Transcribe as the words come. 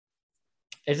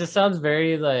it just sounds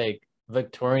very like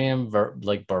Victorian,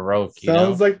 like Baroque.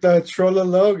 Sounds like the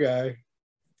Trololo guy.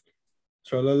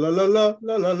 Trololo la la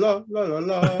la la la la la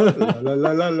la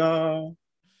la la la.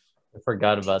 I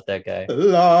forgot about that guy.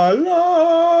 La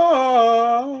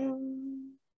la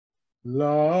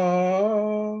la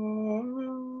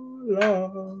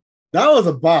la. That was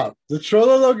a bop. The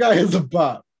Trololo guy is a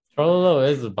bop. Trololo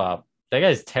is a bop. That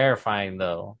guy's terrifying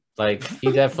though. Like he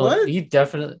What?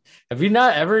 definitely. Have you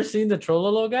not ever seen the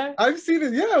Trololo guy? I've seen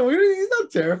it. Yeah, he's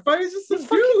not terrifying. He's just He's a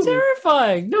fucking dude.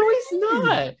 terrifying. No, he's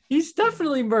not. He's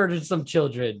definitely murdered some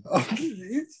children.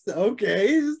 It's okay.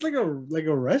 He's just like a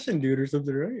Russian dude or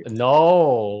something, right?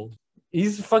 No,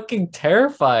 he's fucking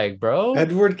terrifying, bro.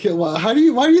 Edward Kill. Why do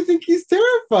you think he's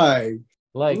terrifying?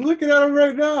 Like, I'm looking at him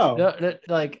right now.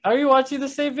 like, are you watching the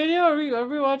same video? Are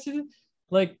we watching it?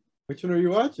 Like, which one are you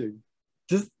watching?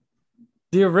 Just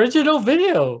the original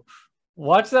video.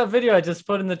 Watch that video I just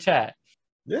put in the chat.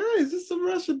 Yeah, he's just some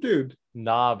Russian dude.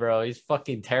 Nah, bro, he's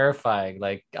fucking terrifying.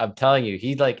 Like, I'm telling you,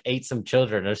 he like ate some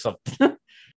children or something.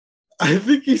 I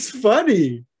think he's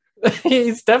funny.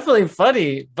 He's definitely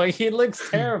funny, but he looks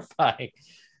terrifying.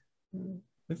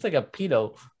 Looks like a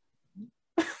pedo.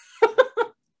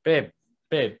 Babe.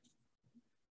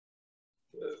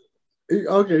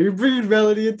 Okay, you're bringing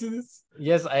Melody into this?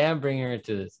 Yes, I am bringing her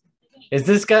into this. Is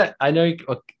this guy? I know you.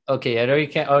 Okay, I know you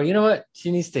can't. Oh, you know what?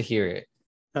 She needs to hear it.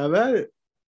 How about it?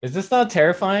 Is this not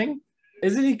terrifying?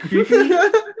 Isn't he creepy?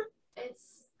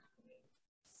 It's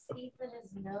Steve in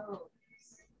his nose.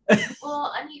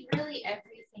 Well, I mean, really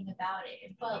everything about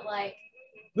it, but like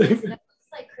his nose is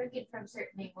like crooked from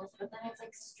certain angles, but then it's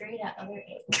like straight at other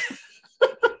angles.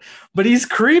 But he's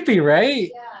creepy, right?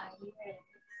 Yeah, he is.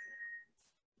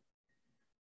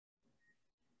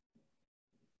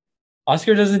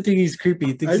 Oscar doesn't think he's creepy.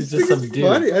 He thinks he's just some dude.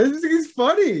 Funny. I just think he's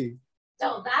funny.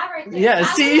 So that right there. Yeah,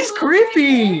 see, he's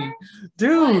creepy, right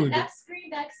dude. What? That's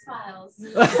Scream X-Files.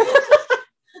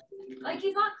 Like,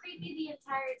 he's not creepy the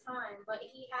entire time, but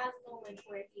he has moments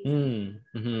where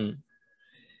he's...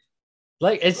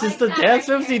 Like, it's just the dance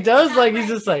moves he does. Like, he's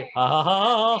just like, ha,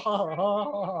 ha, ha,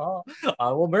 ha, ha,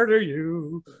 I will murder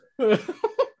you.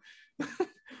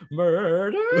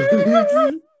 Murder.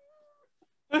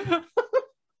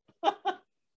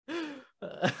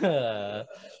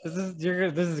 This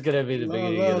is gonna be the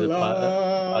beginning of the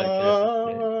podcast.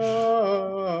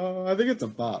 I think it's a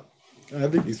bop. I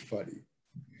think he's funny.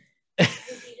 Did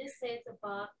you just say it's a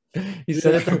bop? He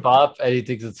said it's a bop and he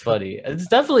thinks it's funny. It's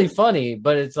definitely funny,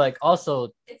 but it's like also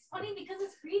it's funny because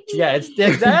it's creepy. Yeah, it's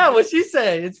what she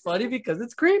said. It's funny because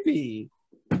it's creepy.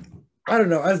 I don't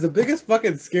know. As the biggest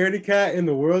fucking scaredy cat in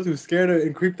the world who's scared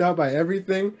and creeped out by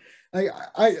everything, I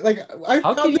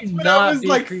found this when I was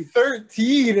like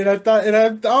 13, and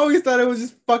I always thought it was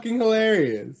just fucking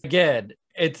hilarious. Again,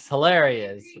 it's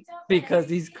hilarious because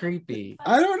he's creepy.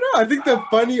 I don't know. I think the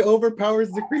funny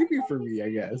overpowers the creepy for me,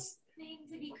 I guess. Thing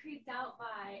to be creeped out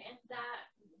by, and that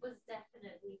was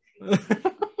definitely creepy.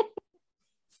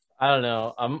 I don't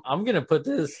know. I'm gonna put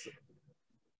this.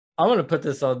 I'm gonna put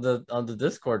this on the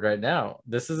Discord right now.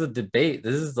 This is a debate.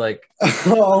 This is like,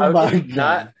 oh my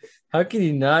god. How can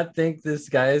you not think this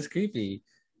guy is creepy?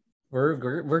 We're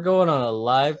going on a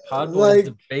live podcast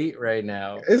debate right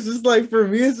now. It's just like, for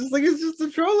me, it's just a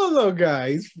Trololo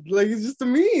guy. He's just a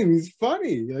meme. He's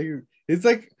funny. Like, it's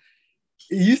like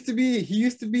he used to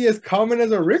be as common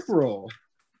as a Rickroll.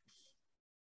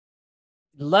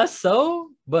 Less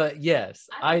so, but yes,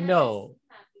 I know.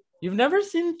 You've never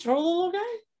seen Trololo guy?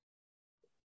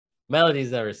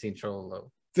 Melody's never seen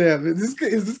Trololo. Damn, is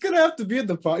this gonna have to be in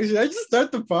the podcast? Should I just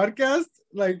start the podcast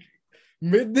like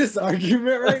mid this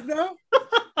argument right now?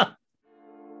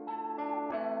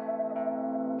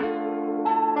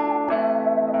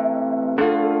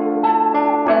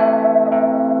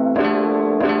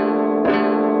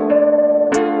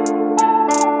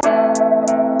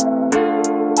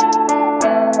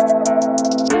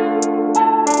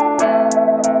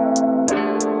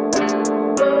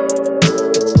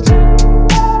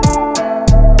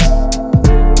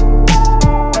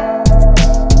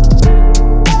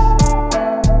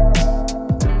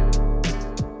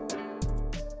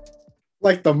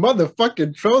 Like the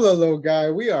motherfucking Trololo guy,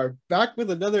 we are back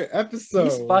with another episode.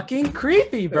 He's fucking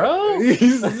creepy, bro.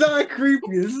 He's not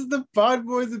creepy. This is the Pod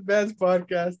Boys Advanced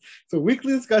Podcast. It's a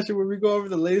weekly discussion where we go over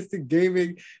the latest in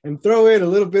gaming and throw in a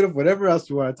little bit of whatever else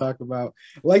we want to talk about,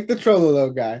 like the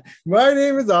Trololo guy. My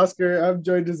name is Oscar. I'm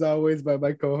joined as always by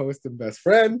my co-host and best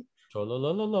friend.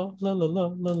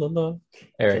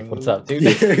 Eric, what's up,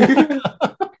 dude?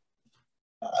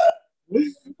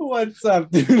 What's up,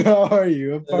 dude? How are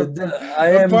you?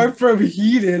 I am Apart from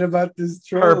heated about this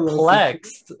troll.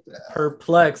 perplexed.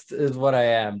 Perplexed is what I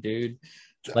am, dude.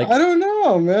 Like I don't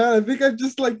know, man. I think I've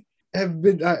just like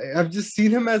I've just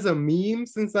seen him as a meme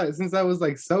since I was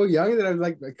like so young that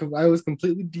I was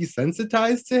completely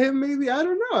desensitized to him. Maybe I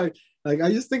don't know.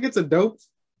 I just think it's a dope,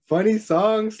 funny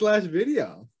song /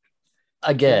 video.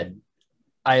 again,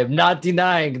 I am not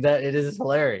denying that it is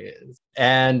hilarious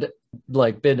and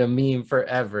like been a meme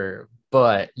forever.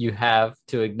 But you have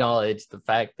to acknowledge the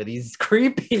fact that he's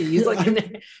creepy. He's like,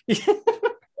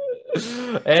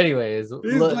 anyways,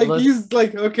 He's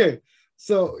like okay.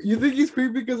 So you think he's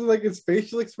creepy because of like his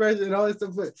facial expression and all that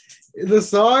stuff, but the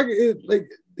song is like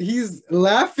he's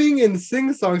laughing and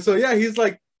sing song. So yeah, he's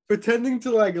like pretending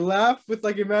to like laugh with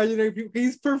like imaginary people.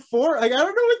 He's perform like I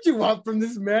don't know what you want from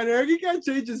this man, Eric. You can't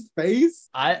change his face.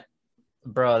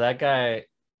 Bro, that guy,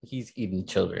 he's eating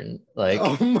children. Like,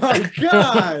 oh my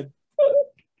god.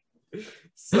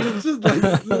 Such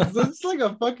like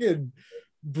a fucking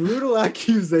brutal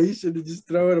accusation to just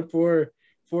throw at a poor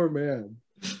man.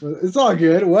 But it's all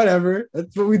good, whatever.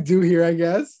 That's what we do here, I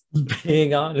guess.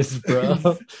 Being honest,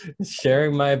 bro.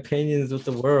 Sharing my opinions with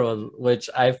the world, which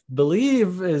I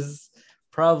believe is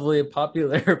probably a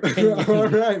popular opinion. All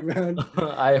right, man.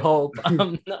 I hope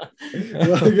I'm not.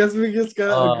 Well, I guess we just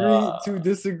gotta agree to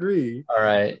disagree. All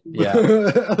right. Yeah.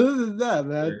 Other than that,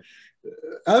 man.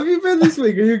 How have you been this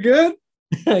week? Are you good?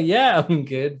 Yeah, I'm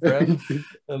good, bro.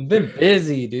 I've been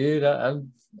busy, dude.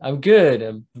 I'm good.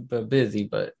 I'm busy,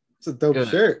 but it's a dope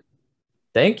shirt.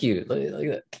 Thank you. Look at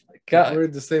that. God. We're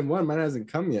the same one. Mine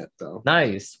hasn't come yet, though.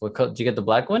 Nice. What color? Did you get the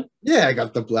black one? Yeah, I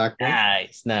got the black one.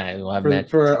 Nice. We'll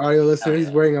for our audio listeners, he's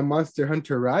wearing a Monster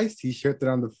Hunter Rise t-shirt that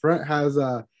on the front has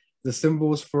the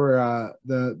symbols for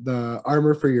the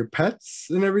armor for your pets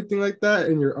and everything like that,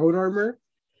 and your own armor.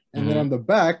 And then on the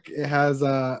back, it has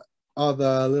all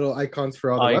the little icons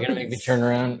for all the weapons. You're gonna make me turn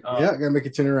around? Yeah, gonna make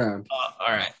it turn around. All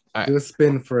right. Do a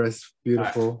spin for us,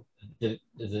 beautiful. Right.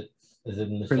 Is it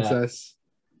in the princess?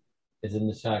 Shot? Is it in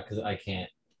the shot? Because I can't.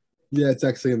 Yeah, it's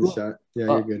actually in the shot. Yeah,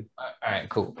 you're good. All right,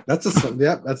 cool. That's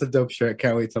a dope shirt.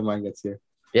 Can't wait till mine gets here.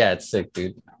 Yeah, it's sick,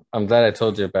 dude. I'm glad I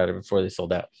told you about it before they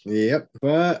sold out. Yep.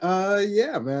 But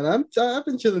yeah, man, I've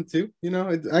been chilling too. You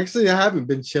know, actually I haven't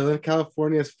been chilling.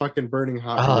 California is fucking burning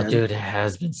hot. Oh, again. dude, it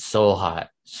has been so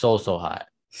hot. So hot.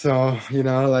 So, you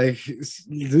know, like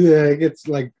yeah, it's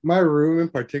like my room in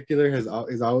particular is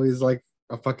always like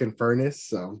a fucking furnace.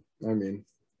 So I mean,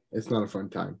 it's not a fun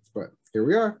time, but here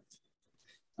we are.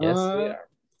 Yes, we are.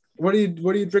 What are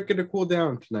you drinking to cool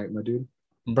down tonight, my dude?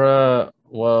 Bruh,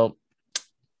 well,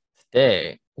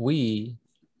 today we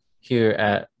here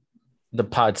at the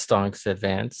Pod Stonks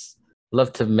Advance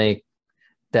love to make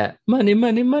that money,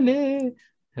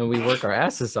 and we work our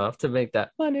asses off to make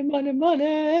that money.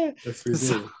 Yes, we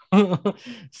do.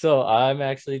 So I'm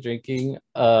actually drinking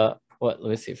let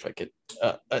me see if I could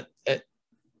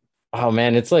oh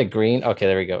man, it's like green. Okay,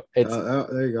 there we go. It's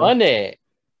there you go. Money.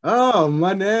 Oh,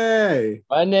 money.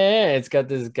 It's got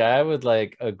this guy with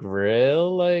like a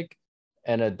grill, like,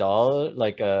 and a dollar,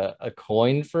 like a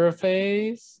coin for a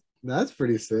face. That's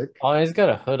pretty sick. Oh, he's got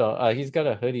a hood on. He's got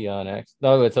a hoodie on. Actually,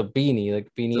 no, it's a beanie, like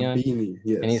beanie on. Beanie,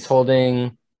 yes. And he's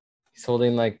holding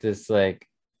like this like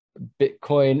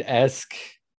Bitcoin-esque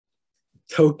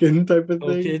token type of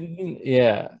thing.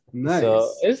 Yeah. Nice. So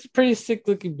it's a pretty sick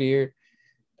looking beer.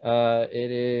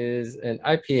 It is an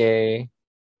IPA,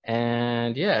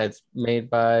 and yeah, it's made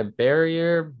by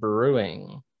Barrier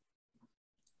Brewing.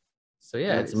 So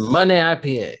yeah, nice. It's Money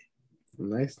IPA.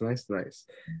 Nice.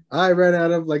 I ran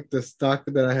out of like the stock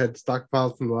that I had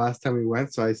stockpiled from the last time we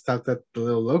went, so I stopped at the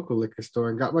little local liquor store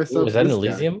and got myself. Was that an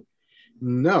Elysium?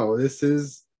 No, this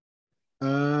is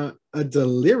a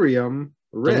Delirium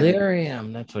Red.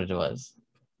 Delirium, that's what it was.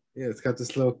 Yeah, it's got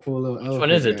this little cool little. Which one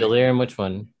is it? Delirium. Which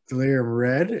one? Delirium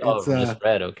Red. Oh, it's just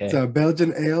red. Okay. It's a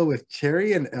Belgian ale with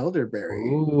cherry and elderberry.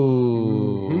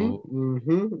 Ooh.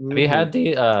 Have you had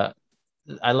the?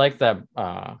 I like that.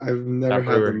 I've never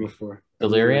had them before.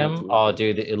 Delirium. Oh,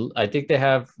 dude, I think they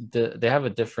have a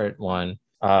different one.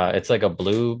 It's like a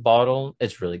blue bottle.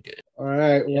 It's really good. All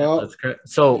right. Yeah, well,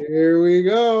 so here we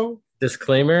go.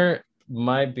 Disclaimer: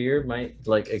 my beer might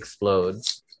like explode,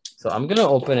 so I'm gonna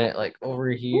open it like over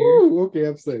here. Ooh, okay,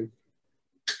 I'm safe.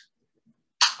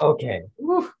 Okay,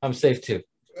 I'm safe too.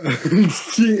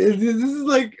 This is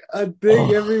like a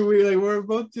thing every week. Like we're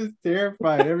both just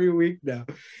terrified every week now.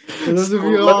 For those of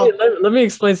you let me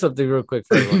explain something real quick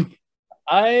for everyone.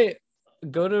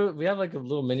 We have like a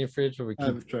little mini fridge where we keep.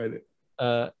 I've tried it.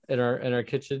 In our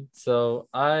kitchen. So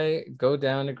I go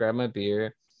down to grab my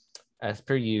beer as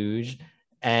per usual,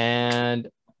 and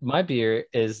my beer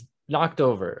is knocked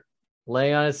over,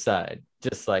 laying on its side,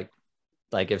 just like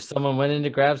if someone went in to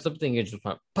grab something, it just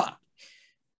went pop.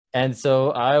 And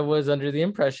so I was under the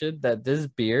impression that this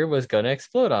beer was gonna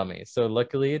explode on me. So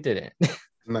luckily it didn't.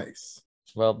 Nice.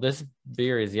 Well, this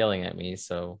beer is yelling at me,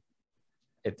 so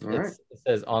Right. it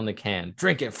says on the can,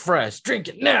 drink it fresh, drink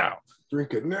it now.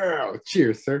 Drink it now.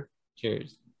 Cheers, sir.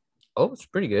 Cheers. Oh, it's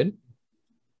pretty good.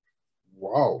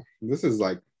 Wow. This is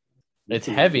like. It's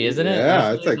heavy, isn't it?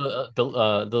 Yeah, it's Usually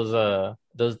like.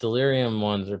 those delirium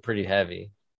ones are pretty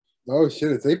heavy. Oh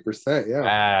shit! It's 8%. Yeah.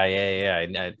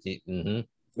 Mhm.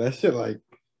 That shit like.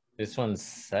 This one's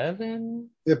 7.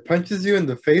 It punches you in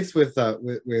the face with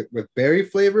berry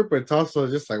flavor, but it's also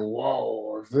just like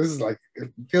whoa. This is like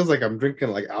it feels like I'm drinking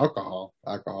like alcohol.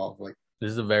 Like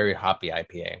This is a very hoppy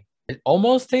IPA. It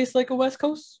almost tastes like a West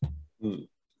Coast. Mm.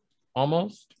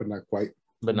 Almost, but not quite.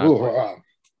 but not quite.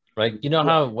 Like, you know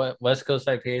how West Coast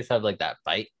IPAs have like that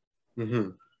bite? Mm-hmm.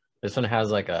 This one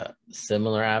has like a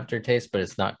similar aftertaste, but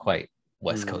it's not quite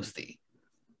West Coasty.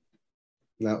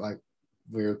 Not like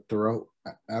weird throat,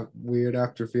 weird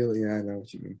after feeling. Yeah, I know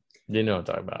what you mean. You know what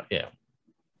I'm talking about, yeah.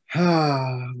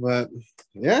 But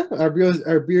yeah, our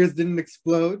beers didn't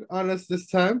explode on us this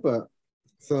time, but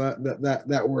so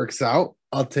that works out.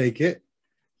 I'll take it.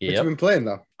 What you been playing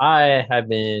though? I have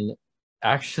been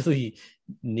actually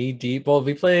knee deep. Well,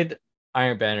 we played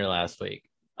Iron Banner last week,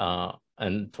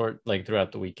 and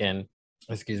throughout the weekend.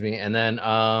 Excuse me, and then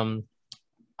I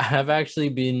have actually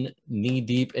been knee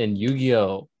deep in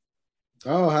Yu-Gi-Oh.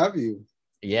 Oh, have you?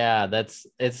 Yeah,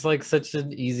 it's like such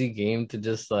an easy game to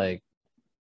just like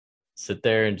sit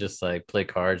there and just like play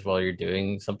cards while you're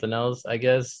doing something else, I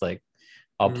guess. Like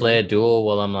I'll play a duel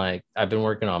while I'm like I've been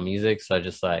working on music, so I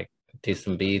just like do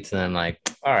some beats and then like,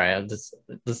 all right,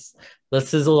 let's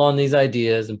sizzle on these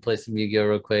ideas and play some Yu-Gi-Oh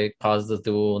real quick, pause the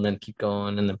duel and then keep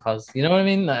going and then pause. You know what I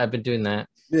mean? I've been doing that.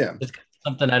 Yeah. It's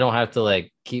something I don't have to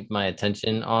like keep my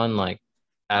attention on like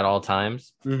at all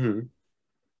times. Mm-hmm.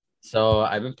 So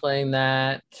I've been playing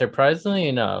that. Surprisingly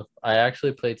enough, I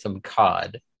actually played some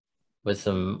COD with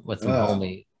some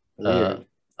homie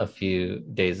a few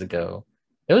days ago.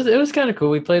 It was kind of cool.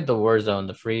 We played the Warzone,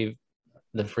 the free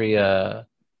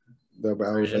the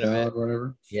version of it.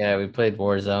 Whatever. Yeah, we played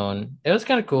Warzone. It was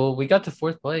kind of cool. We got to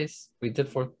 4th place. We got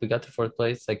to 4th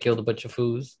place. I killed a bunch of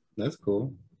foos. That's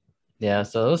cool. Yeah,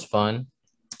 so it was fun.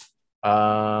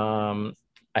 I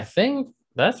think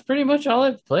that's pretty much all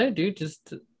I've played, dude.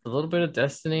 Just a little bit of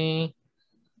Destiny.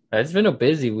 It's been a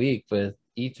busy week with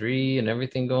E3 and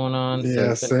everything going on.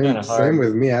 Yeah, so same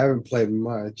with me. I haven't played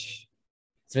much.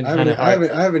 It's been kind of hard.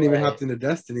 I haven't even hopped into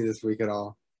Destiny this week at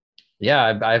all.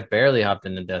 Yeah, I've barely hopped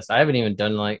into Destiny. I haven't even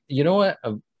done like, you know what?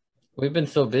 We've been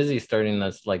so busy starting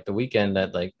this like the weekend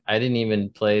that like I didn't even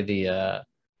play the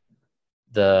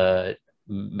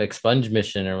expunge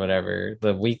mission or whatever,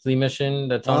 the weekly mission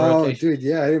that's on rotation. Dude,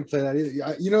 yeah, I didn't play that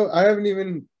either. You know, I haven't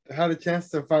even had a chance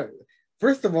to find.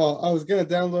 First of all, I was gonna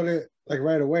download it like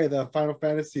right away, the Final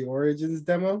Fantasy Origins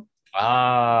demo.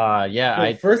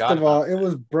 Yeah. First of all, it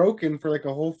was broken for like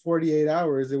a whole 48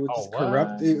 hours. It would just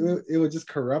corrupt. It would just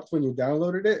corrupt when you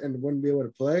downloaded it and wouldn't be able to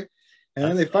play. And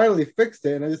then they finally fixed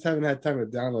it, and I just haven't had time to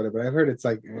download it. But I've heard it's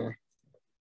like,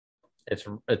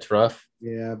 it's rough.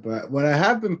 Yeah, but what I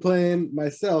have been playing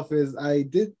myself is I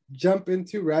did jump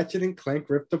into Ratchet and Clank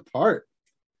Ripped Apart.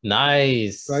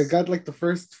 Nice. So I got like the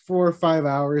first 4 or 5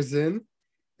 hours in,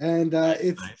 and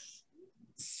it's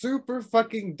super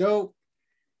fucking dope.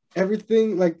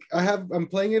 Everything like I'm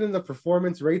playing it in the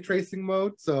performance ray tracing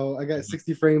mode, so I got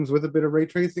 60 frames with a bit of ray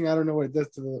tracing. I don't know what it does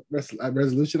to the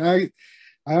resolution. I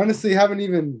honestly haven't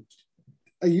even.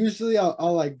 Usually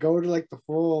I'll like go to like the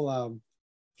full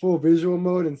visual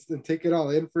mode and take it all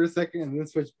in for a second and then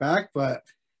switch back, but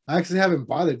I actually haven't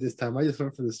bothered this time. I just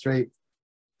went for the straight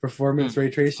performance ray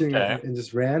tracing and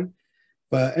just ran.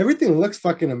 But everything looks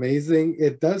fucking amazing.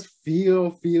 It does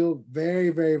feel very,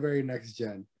 very, very next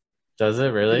gen. Does it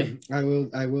really? I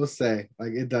will say,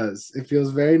 like, it does. It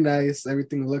feels very nice.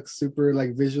 Everything looks super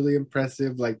like visually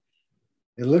impressive. Like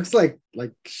it looks like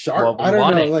sharp. I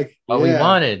don't know, like what we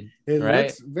wanted. It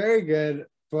looks very good,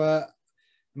 but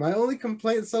my only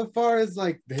complaint so far is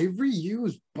like they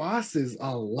reuse bosses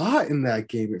a lot in that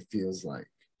game. It feels like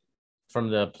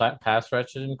from the past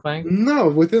Ratchet and Clank. No,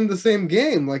 within the same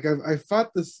game. Like I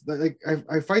fought this. Like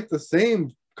I fight the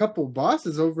same couple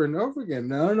bosses over and over again.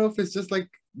 Now, I don't know if it's just like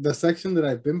the section that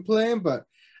I've been playing, but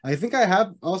I think I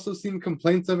have also seen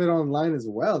complaints of it online as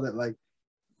well. That like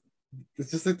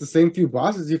it's just like the same few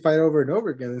bosses you fight over and over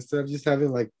again instead of just having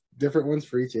like different ones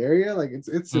for each area. Like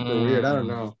it's super weird. I don't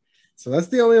know. So that's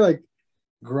the only like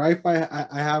gripe I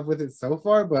have with it so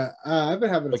far, but I've been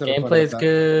having a The ton of fun gameplay with is that.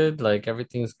 good. Like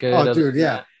everything's good. Oh, Other dude, than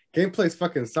yeah, that. gameplay's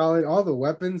fucking solid. All the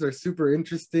weapons are super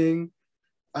interesting,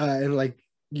 and like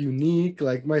unique.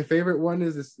 Like my favorite one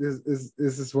is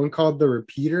this one called the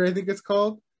Repeater, I think it's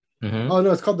called. Mhm. Oh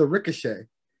no, it's called the Ricochet,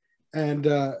 and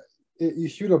you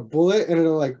shoot a bullet and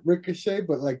it'll like ricochet,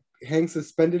 but like hang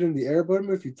suspended in the air. But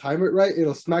if you time it right,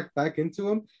 it'll smack back into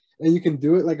him, and you can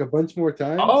do it like a bunch more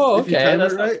times Oh, if you okay. time it That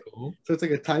sounds right. cool. So it's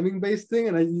like a timing based thing,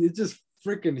 and it just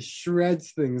freaking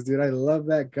shreds things, dude. I love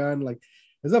that gun. Like,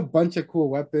 there's a bunch of cool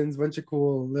weapons, bunch of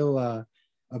cool little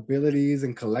abilities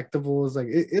and collectibles. Like,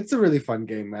 it's a really fun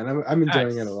game, man. I'm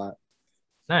enjoying it a Nice. lot.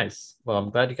 Nice. Well,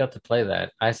 I'm glad you got to play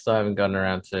that. I still haven't gotten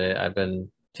around to it. I've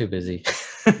been too busy.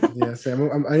 Yeah, Sam.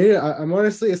 I'm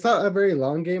honestly, it's not a very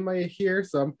long game I hear,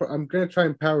 so I'm gonna try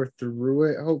and power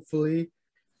through it, hopefully.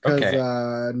 Because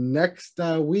Okay. next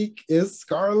week is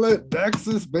Scarlet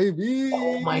Nexus,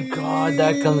 Oh my God,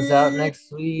 that comes out baby.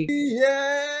 next week,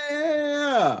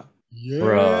 Yeah,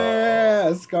 bro.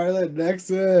 yeah, Scarlet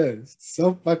Nexus.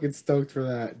 So fucking stoked for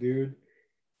that, dude.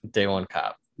 Day one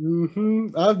cop.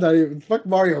 I'm not even fuck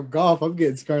Mario Golf. I'm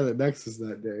getting Scarlet Nexus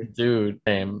that day. Dude,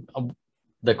 same.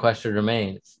 The question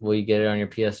remains, will you get it on your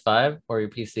PS5 or your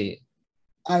PC?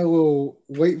 I will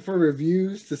wait for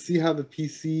reviews to see how the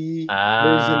PC version is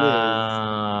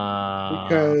Ah,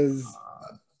 because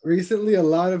recently a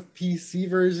lot of PC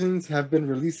versions have been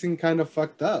releasing kind of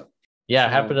fucked up. yeah,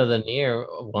 it happened So to the Nier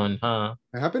one, huh?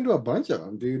 it happened to a bunch of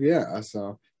them, dude. Yeah.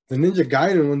 So the Ninja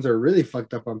Gaiden ones are really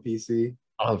fucked up on PC.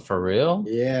 Oh, for real?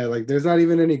 Yeah, like there's not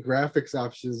even any graphics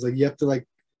options. Like you have to like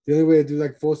the only way to do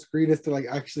like full screen is to like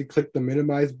actually click the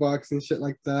minimize box and shit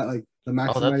like that, like the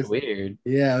Oh, that's maximize. weird.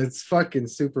 Yeah, it's fucking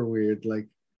super weird. Like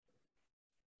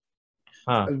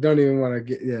Huh. I don't even want to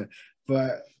get yeah,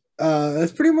 but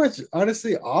that's pretty much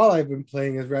honestly all I've been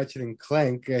playing is Ratchet and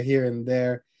Clank here and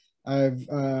there. I've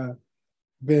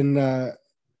been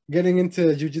getting into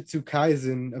Jujutsu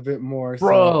Kaisen a bit more. So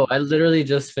Bro, I literally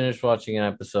just finished watching an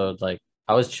episode. Like,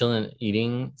 I was chilling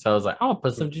eating, so I was like, I'll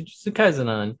put some Jujutsu Kaisen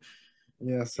on.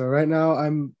 yeah, so right now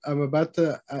I'm about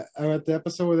to I'm at the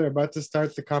episode where they're about to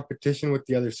start the competition with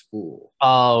the other school.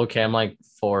 Oh, okay. I'm like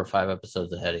 4 or 5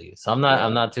 episodes ahead of you. So I'm Yeah,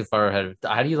 not too far ahead.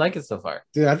 How do you like it so far?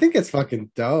 dude, I think it's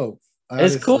fucking dope.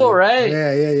 It's cool, Honestly, right?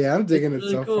 yeah, I'm It's digging it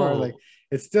really so far. Like cool.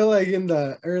 it's still like in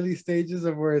the early stages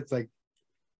of where it's like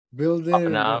Popping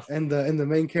building off. and the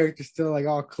main character's still like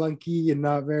all clunky and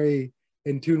not very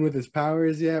in tune with his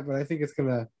powers yet, but I think it's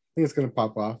gonna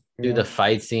pop off, you Dude, the know.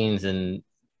 fight scenes in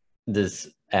this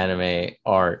anime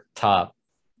are top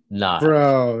notch.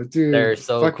 Bro, They're dude,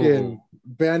 so fucking cool.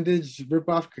 bandage face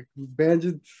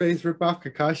ripoff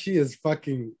Kakashi is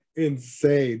fucking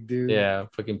insane, dude. Yeah,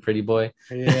 fucking pretty boy.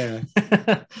 Yeah,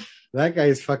 that guy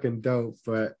is fucking dope,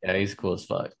 but Yeah, he's cool as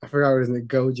fuck. I forgot what his name,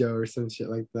 Gojo or some shit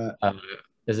like that. Uh,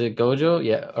 is it Gojo?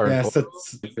 Yeah, or Yeah, Gojo?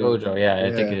 Gojo. Yeah,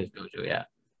 I think yeah. it is Gojo. Yeah.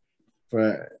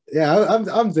 But yeah,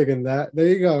 I'm digging that. There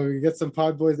you go. You get some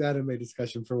Pod Boys anime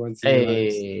discussion for once in your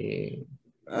lives. Hey,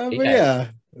 But yeah. yeah,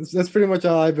 that's pretty much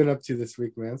all I've been up to this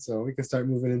week, man. So we can start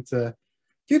moving into a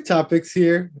few topics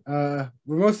here. We're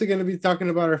mostly going to be talking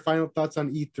about our final thoughts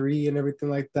on E3 and everything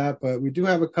like that. But we do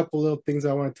have a couple little things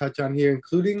I want to touch on here,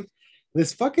 including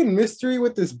this fucking mystery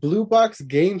with this Blue Box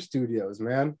Game Studios,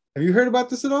 man. Have you heard about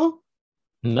this at all?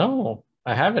 No,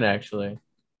 I haven't actually.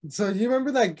 So do you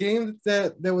remember that game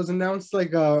that was announced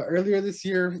like earlier this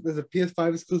year? There's a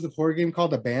PS5 exclusive horror game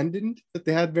called Abandoned that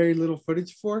they had very little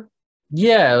footage for.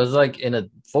 Yeah, it was like in a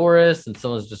forest and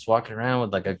someone's just walking around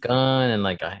with like a gun and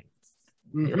like a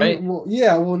right. Well,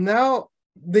 yeah. Well, now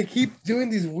they keep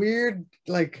doing these weird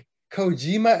like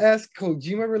Kojima-esque,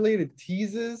 Kojima related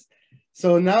teases.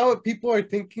 So now people are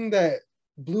thinking that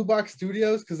Blue Box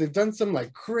Studios, because they've done some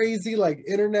like crazy like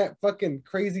internet fucking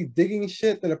crazy digging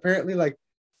shit that apparently like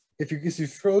if you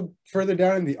scroll further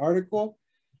down in the article,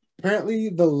 apparently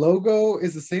the logo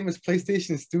is the same as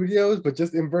PlayStation Studios, but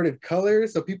just inverted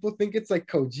colors. So people think it's like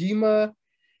uh,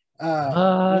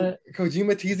 What?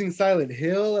 Kojima teasing Silent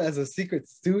Hill as a secret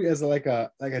studio, as like a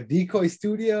decoy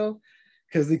studio,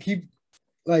 because they keep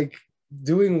like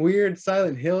doing weird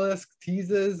Silent Hill-esque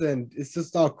teases, and it's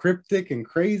just all cryptic and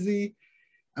crazy.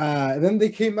 And then they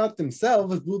came out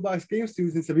themselves as Blue Box Game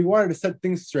Studios and said, we wanted to set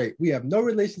things straight. We have no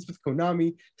relations with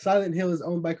Konami. Silent Hill is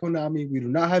owned by Konami. We do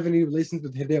not have any relations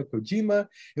with Hideo Kojima.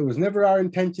 It was never our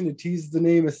intention to tease the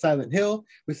name as Silent Hill.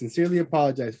 We sincerely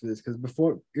apologize for this because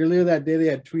earlier that day they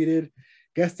had tweeted,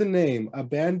 guess the name,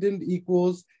 abandoned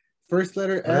equals first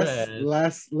letter S, Red.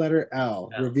 last letter L,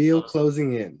 L. reveal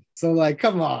closing in. So like,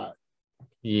 come on.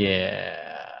 Yeah.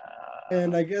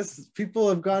 And I guess people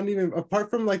have gone even apart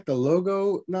from like the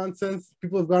logo nonsense.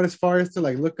 People have gone as far as to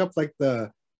like look up like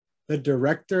the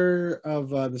director of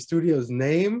the studio's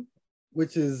name,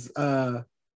 which is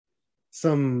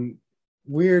some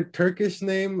weird Turkish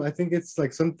name. I think it's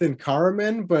like something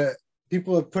Karaman, but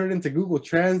people have put it into Google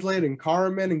Translate, and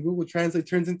Karaman and Google Translate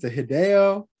turns into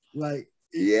Hideo. Like,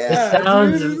 yeah,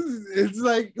 dude, it's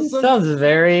like it sounds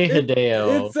very it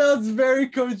Hideo. sounds very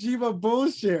Kojima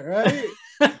bullshit, right?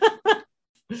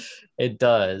 It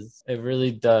does. It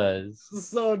really does.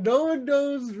 So no one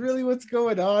knows really what's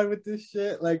going on with this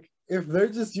shit. Like, if they're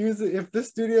just using, if this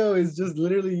studio is just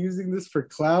literally using this for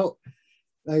clout,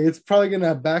 like it's probably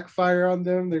gonna backfire on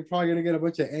them. They're probably gonna get a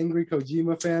bunch of angry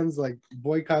Kojima fans like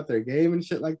boycott their game and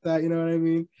shit like that. You know what I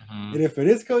mean? Mm-hmm. And if it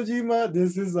is Kojima,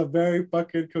 this is a very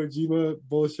fucking Kojima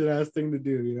bullshit ass thing to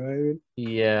do. You know what I mean?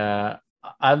 Yeah,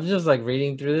 I'm just like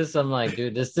reading through this. I'm like,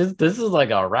 dude, this is like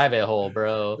a rabbit hole,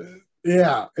 bro.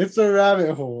 Yeah, it's a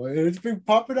rabbit hole, and it's been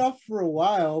popping off for a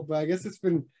while. But I guess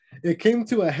it came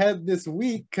to a head this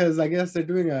week because I guess they're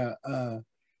doing a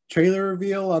trailer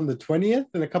reveal on the 20th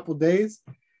in a couple days,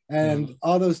 and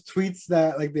all those tweets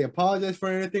that like they apologize for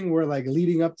anything were like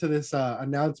leading up to this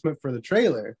announcement for the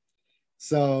trailer.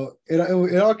 So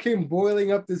it all came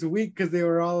boiling up this week because they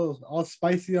were all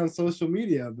spicy on social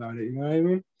media about it. You know what I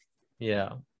mean?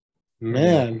 Yeah,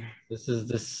 Man,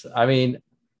 I mean,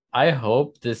 I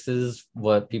hope this is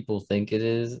what people think it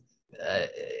is.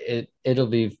 It'll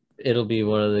be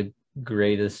one of the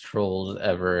greatest trolls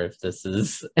ever if this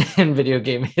is in video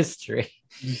game history.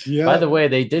 yeah. By the way,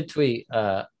 they did tweet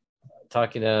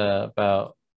talking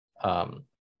about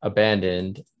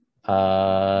Abandoned.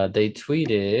 They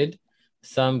tweeted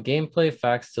some gameplay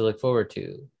facts to look forward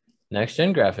to: next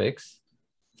gen graphics,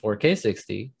 4K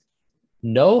 60,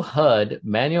 no HUD,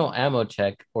 manual ammo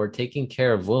check or taking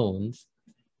care of wounds,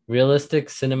 realistic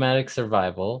cinematic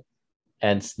survival,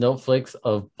 and snowflakes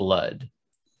of blood.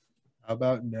 How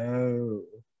about no?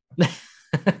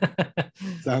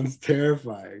 Sounds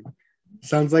terrifying.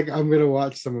 Sounds like I'm gonna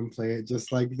watch someone play it,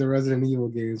 just like the Resident Evil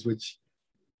games, which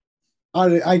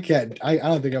I can't. I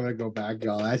don't think I'm gonna go back,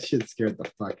 y'all. That shit scared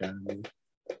the fuck out of me.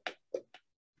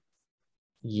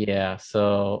 Yeah,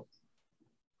 so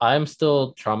I'm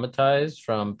still traumatized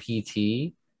from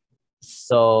PT.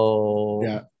 So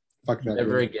Yeah, fuck that.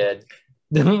 never game.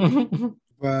 again.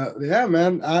 But yeah,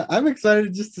 man, I'm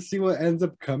excited just to see what ends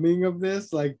up coming of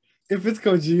this. Like, if it's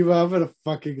Kojima, I'm gonna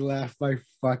fucking laugh my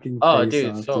fucking Oh, face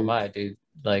dude, off, so am I, dude.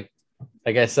 Like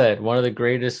I said, one of the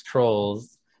greatest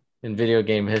trolls in video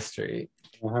game history.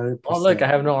 100%. Oh, look, I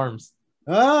have no arms.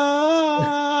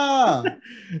 Ah!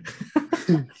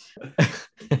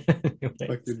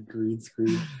 Fucking green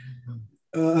screen.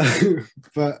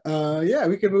 But yeah,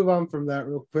 we can move on from that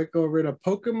real quick over to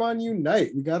Pokemon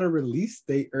Unite. We got a release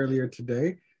date earlier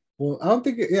today. Well, I don't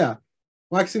think yeah.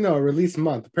 Well, actually, no, a release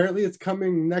month. Apparently, it's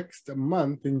coming next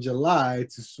month in July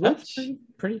to Switch. That's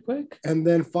pretty quick. And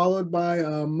then followed by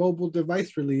a mobile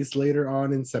device release later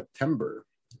on in September.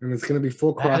 And it's going to be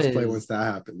full crossplay once that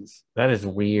happens. That is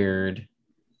weird.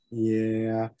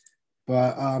 Yeah.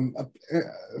 But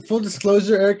full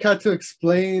disclosure, Eric had to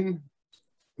explain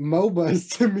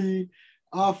MOBAs to me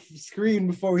off screen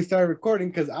before we started recording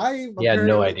because I had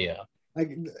no idea.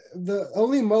 Like the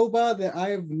only MOBA that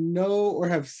I know or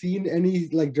have seen any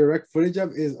like direct footage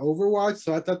of is Overwatch.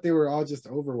 So I thought they were all just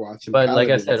Overwatch. But Paladins. Like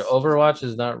I said, Overwatch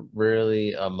is not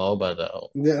really a MOBA though.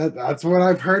 Yeah, that's what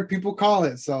I've heard people call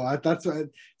it. So that's what.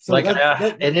 So like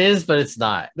it is, but it's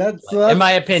not. That's in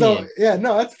my opinion. So, yeah,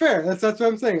 no, that's fair. That's what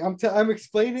I'm saying. I'm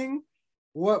explaining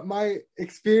what my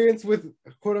experience with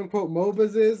quote unquote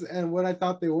MOBAs is and what I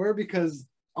thought they were because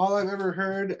all I've ever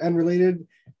heard and related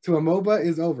to a MOBA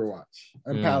is Overwatch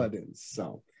and Paladins.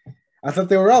 So I thought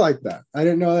they were all like that. I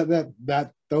didn't know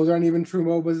that those aren't even true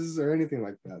MOBAs or anything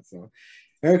like that. So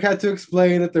Eric had to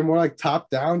explain that they're more like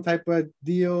top-down type of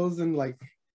deals and like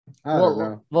I don't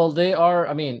know. Well, they are.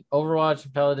 I mean, Overwatch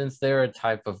and Paladins, they're a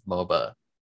type of MOBA,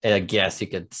 I guess you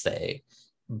could say.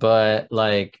 But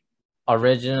like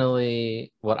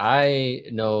originally, what I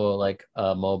know like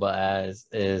a MOBA as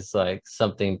is like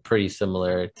something pretty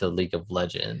similar to League of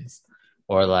Legends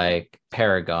or like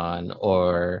Paragon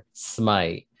or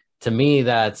Smite. To me,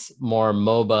 that's more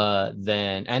MOBA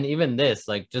than, and even this,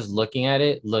 like just looking at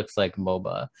it, looks like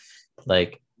MOBA.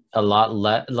 Like a lot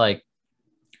less, like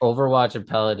Overwatch and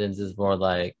Paladins is more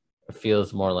like,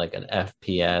 feels more like an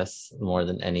FPS more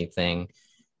than anything.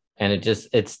 And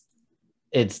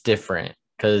it's different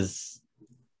because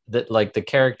the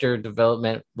character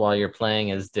development while you're playing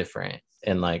is different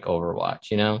in like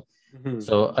Overwatch, you know? Mm-hmm.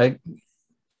 So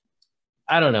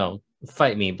I don't know,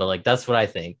 fight me, but like that's what I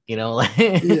think, you know?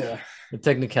 Yeah. the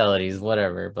technicalities,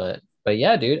 whatever. But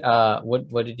yeah, dude.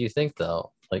 What did you think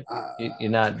though? Like, you're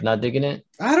not digging it?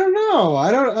 I don't know.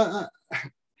 I don't.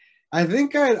 I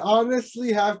think I'd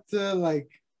honestly have to like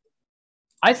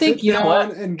I think sit you know down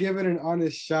what. and give it an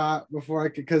honest shot before I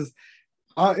could, because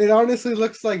it honestly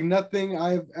looks like nothing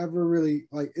I've ever really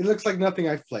like. It looks like nothing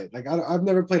I've played. Like I've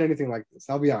never played anything like this.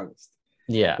 I'll be honest.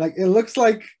 Yeah. Like it looks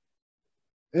like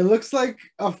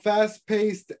a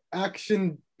fast-paced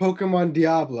action Pokemon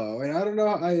Diablo, and I don't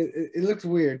know. It looks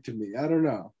weird to me. I don't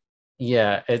know.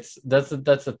 Yeah, that's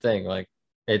the thing. Like,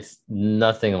 it's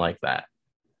nothing like that.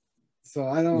 So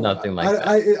I don't. Nothing like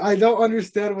that. I don't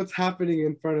understand what's happening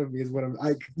in front of me. Is what I'm.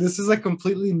 This is a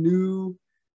completely new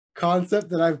concept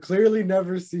that I've clearly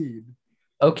never seen.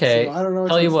 Okay. So I don't know what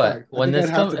Tell to you what, expect. when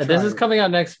this is coming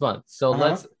out next month. So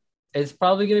Uh-huh. it's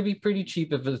probably gonna be pretty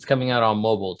cheap if it's coming out on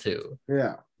mobile too.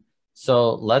 Yeah.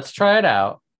 So let's try it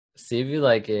out, see if you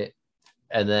like it,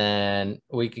 and then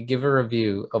we could give a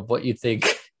review of what you think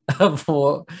of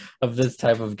this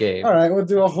type of game. All right, we'll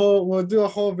do a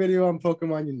whole video on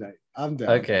Pokemon Unite. I'm down.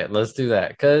 Okay, let's do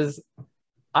that because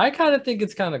I think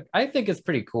it's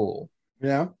pretty cool.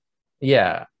 Yeah.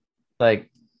 Yeah, like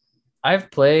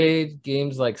I've played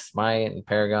games like Smite and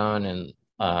Paragon and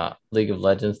League of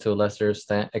Legends to a lesser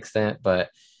extent, but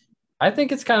I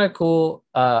think it's kind of cool.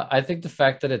 I think the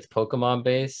fact that it's Pokemon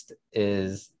based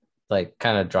is like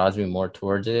kind of draws me more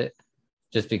towards it,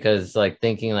 just because like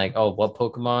thinking like, oh, what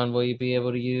Pokemon will you be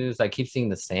able to use? I keep seeing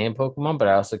the same Pokemon, but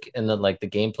I also in the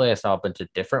gameplay I saw a bunch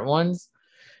of different ones.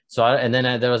 So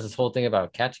there was this whole thing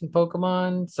about catching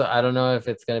Pokemon. So I don't know if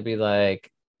it's gonna be like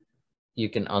you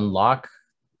can unlock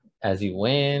as you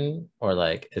win, or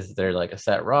like is there like a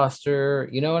set roster?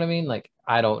 You know what I mean? Like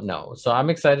I don't know. So I'm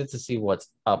excited to see what's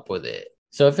up with it.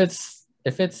 So if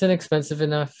it's inexpensive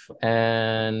enough,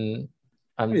 and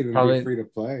I'm It'd even probably be free to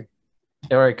play.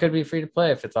 or it could be free to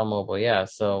play if it's on mobile. Yeah.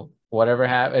 So whatever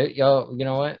happens, you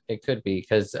know what? It could be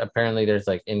because apparently there's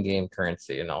like in-game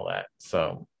currency and all that.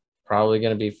 So probably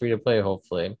gonna be free to play,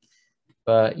 hopefully.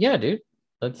 But yeah, dude,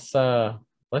 let's try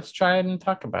it and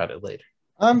talk about it later.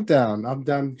 I'm down. I'm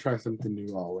down to try something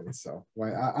new always. So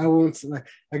why I won't like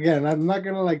again. I'm not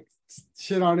gonna like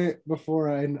shit on it before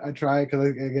I try it, because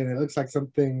again it looks like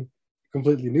something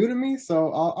completely new to me.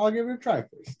 So I'll give it a try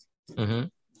first. Mm-hmm.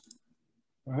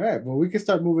 All right. Well, we can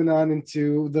start moving on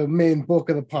into the main bulk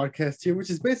of the podcast here,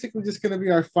 which is basically just going to be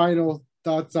our final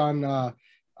thoughts on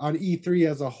E3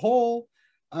 as a whole.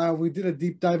 We did a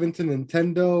deep dive into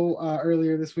Nintendo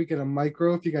earlier this week in a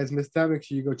micro. If you guys missed that, make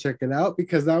sure you go check it out,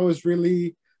 because that was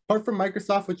really, apart from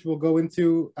Microsoft, which we'll go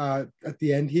into at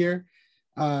the end here,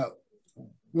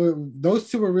 those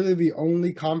two were really the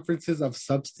only conferences of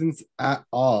substance at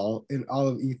all in all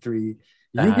of E3.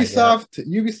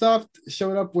 Ubisoft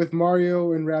showed up with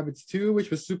Mario and Rabbids 2,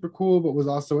 which was super cool, but was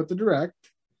also at the Direct.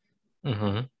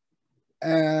 Mm-hmm.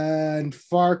 And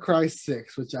Far Cry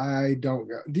 6, which I don't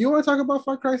go. Do you want to talk about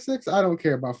Far Cry 6? I don't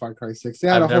care about Far Cry 6.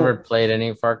 I've never played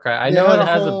any Far Cry. I know it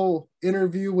has a whole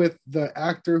interview with the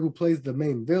actor who plays the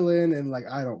main villain, and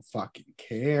like I don't fucking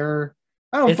care.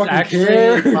 I don't fucking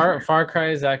care. Far Cry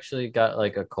has actually got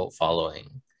like a cult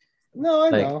following. No, I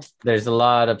know. There's a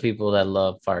lot of people that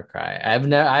love Far Cry.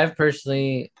 I've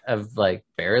personally have like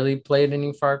barely played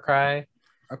any Far Cry.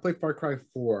 I played Far Cry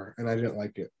 4 and I didn't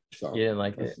like it. So you didn't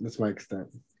like it? That's my extent.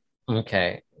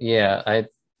 Okay. Yeah,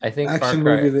 I think action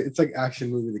Far Cry, movie. It's like action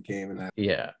movie the game, and that.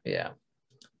 Yeah.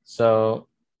 So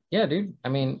yeah, dude. I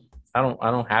mean, I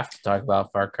don't have to talk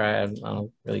about Far Cry. I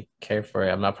don't really care for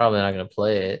it. Probably not gonna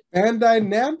play it. Bandai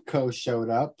Namco showed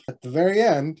up at the very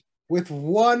end with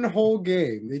one whole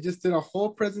game. They just did a whole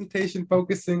presentation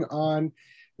focusing on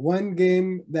one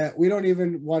game that we don't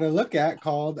even want to look at,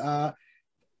 called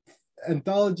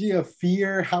Anthology of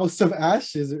Fear House of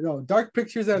Ashes. No, Dark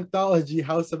Pictures Anthology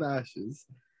House of Ashes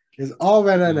is all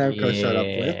Bandai Namco showed up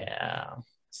with. Yeah.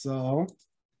 So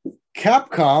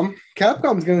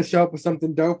Capcom's gonna show up with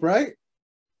something dope, right?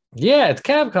 Yeah, it's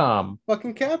Capcom.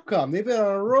 Fucking Capcom. They've been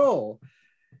on a roll.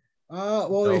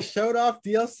 They showed off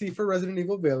DLC for Resident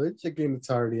Evil Village, a game that's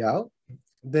already out.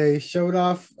 They showed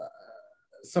off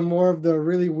some more of the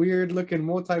really weird looking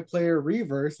multiplayer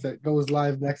Reverse that goes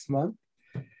live next month.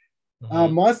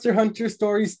 Mm-hmm. Monster Hunter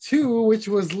Stories 2, which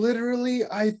was literally,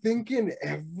 I think, in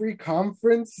every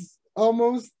conference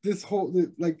almost this whole,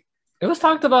 like, it was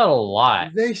talked about a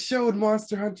lot. They showed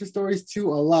Monster Hunter Stories 2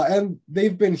 a lot, and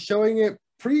they've been showing it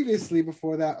previously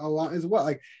before that a lot as well.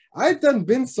 Like, I've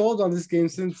been sold on this game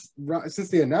since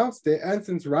they announced it, and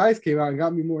since Rise came out and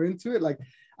got me more into it. Like,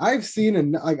 I've seen,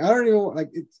 and like, I don't even like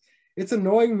it's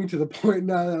annoying me to the point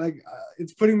now that like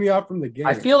it's putting me off from the game.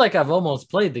 I feel like I've almost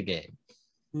played the game.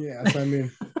 Yeah, so I mean,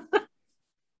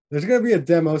 There's gonna be a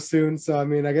demo soon, so I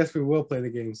mean, I guess we will play the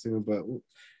game soon. But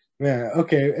man,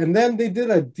 okay. And then they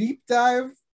did a deep dive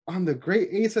on the Great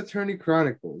Ace Attorney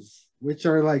Chronicles, which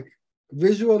are like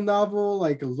visual novel,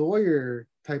 like lawyer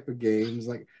type of games.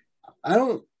 Like, I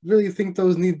don't really think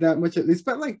those need that much. They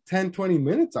spent like 10, 20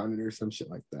 minutes on it or some shit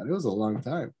like that. It was a long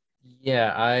time.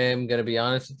 Yeah, I am gonna be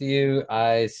honest with you.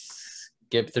 I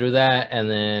skipped through that and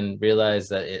then realized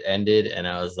that it ended, and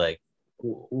I was like,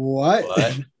 What?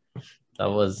 "What? that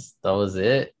was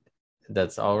it?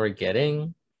 That's all we're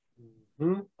getting?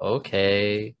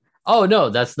 Okay." Oh no,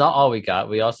 that's not all we got.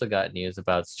 We also got news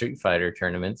about Street Fighter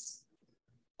tournaments.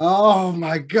 Oh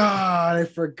my god, I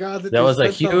forgot that That they was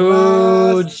a spent the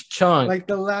last, huge chunk. like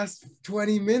the last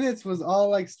 20 minutes was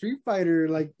all like Street Fighter,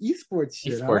 like esports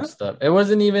shit. Esports stuff. It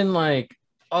wasn't even like,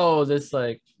 oh, this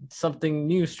like something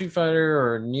new Street Fighter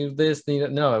or new this.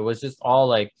 No, it was just all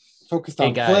like Focused hey,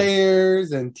 on guys.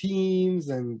 players and teams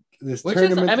and this Which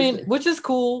tournament. is, I mean, which is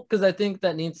cool because I think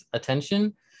that needs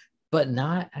attention, but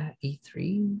not at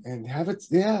E3. And have it,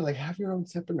 yeah, like have your own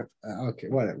separate. Okay,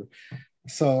 whatever.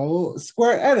 So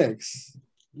Square Enix,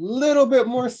 little bit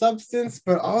more substance,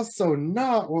 but also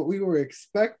not what we were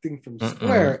expecting from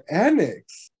Square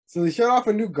Enix. So they showed off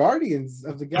a new Guardians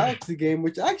of the Galaxy game,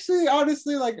 which actually,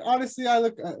 honestly, I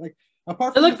look like.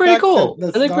 Apart from it looked pretty cool.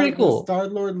 It looked pretty cool.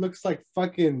 Star-Lord looks like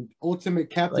fucking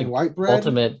ultimate Captain like Whitebread.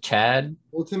 Ultimate Chad.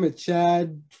 Ultimate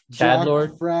Chad. Chad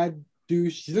Lord. Frad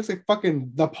douche. He looks like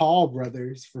fucking the Paul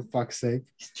brothers, for fuck's sake.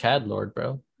 He's Chad Lord,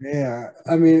 bro. Yeah.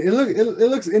 I mean, it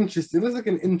looks interesting. It looks like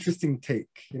an interesting take.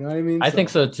 You know what I mean? I think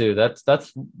so too. That's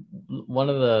one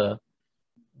of the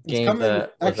games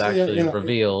that was actually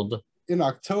revealed in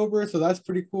October, so that's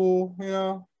pretty cool, you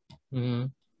know. Mm-hmm.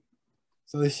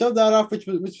 So they showed that off, which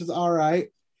was all right.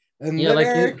 And yeah, then like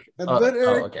Eric,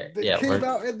 okay. They came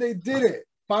out and they did it.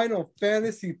 Final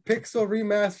Fantasy Pixel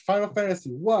Remastered. Final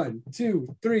Fantasy 1,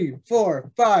 2, 3,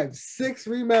 4, 5, 6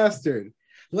 remastered.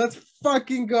 Let's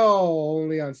fucking go.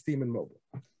 Only on Steam and mobile.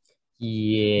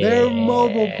 Yeah. They're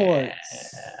mobile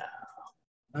ports.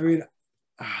 I mean,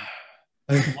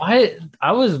 why?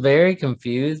 I was very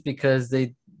confused because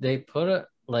they put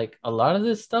a lot of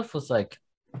this stuff was like,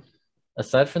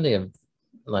 aside from the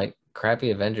like crappy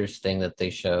Avengers thing that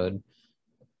they showed,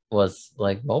 was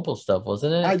like mobile stuff,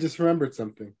 wasn't it? I just remembered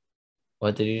something.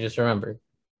 What did you just remember?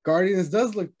 Guardians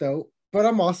does look dope, but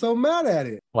I'm also mad at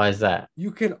it. Why is that?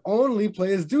 You can only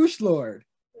play as Douche Lord.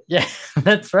 Yeah,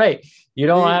 that's right. You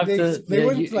don't have to. They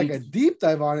went to like a deep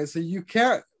dive on it, so you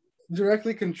can't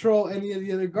directly control any of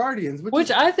the other Guardians,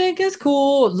 which I think is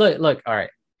cool. Look, all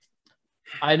right.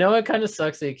 I know it kind of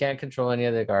sucks that you can't control any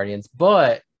of the Guardians,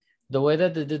 but the way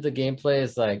that they did the gameplay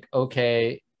is like,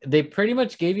 okay, they pretty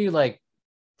much gave you like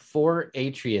 4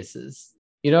 Atreuses.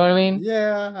 You know what I mean?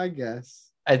 Yeah, I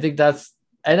guess. I think that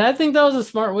was a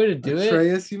smart way to do it.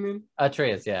 Atreus, you mean?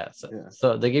 Atreus, yeah.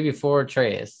 So they give you 4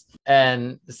 Atreus.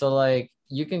 And so like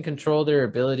you can control their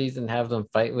abilities and have them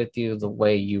fight with you the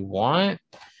way you want.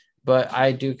 But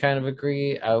I do kind of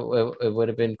agree. It would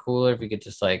have been cooler if you could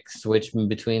just like switch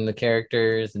between the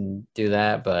characters and do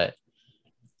that. But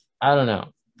I don't know.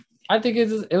 I think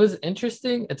it was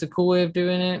interesting. It's a cool way of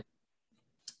doing it,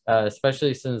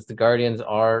 especially since the Guardians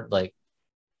are like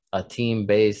a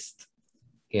team-based,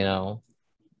 you know,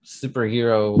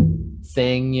 superhero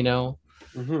thing, you know.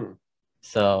 Mm-hmm.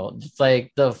 So it's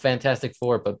like the Fantastic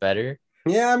Four, but better.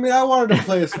 Yeah, I mean, I wanted to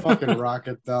play as fucking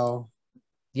Rocket though.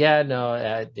 Yeah, no,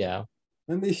 yeah.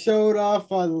 And they showed off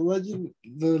the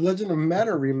Legend of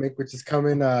Mana remake, which is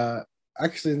coming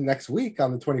actually next week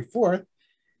on the 24th.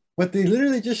 But they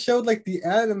literally just showed like the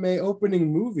anime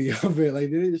opening movie of it.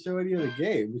 Like they didn't show any of the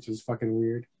game, which was fucking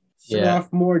weird. Showed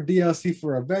off more DLC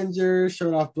for Avengers,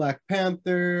 showed off Black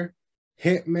Panther,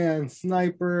 Hitman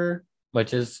Sniper.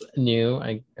 Which is new,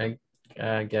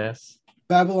 I guess.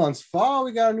 Babylon's Fall,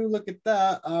 we got a new look at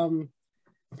that.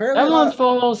 Apparently Babylon's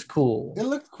Fall is cool. It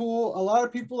looked cool. A lot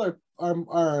of people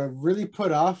are really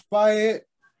put off by it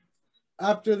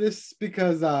after this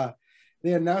because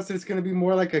they announced that it's going to be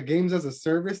more like a games as a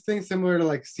service thing, similar to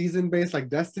like season-based like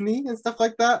Destiny and stuff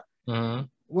like that. Mm-hmm.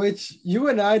 Which you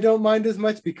and I don't mind as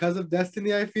much because of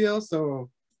Destiny, I feel. So,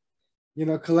 you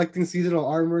know, collecting seasonal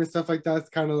armor and stuff like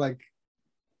that's kind of like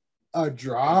a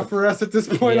draw for us at this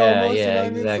point. Almost, yeah,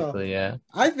 you know what exactly. I mean? So yeah.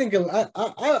 I think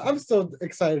I'm still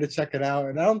excited to check it out,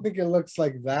 and I don't think it looks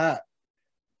like that.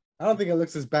 I don't think it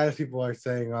looks as bad as people are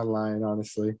saying online,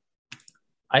 honestly.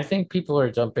 I think people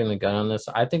are jumping the gun on this.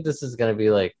 I think this is going to be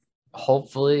like,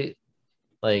 hopefully,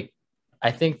 like,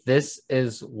 I think this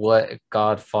is what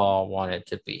Godfall wanted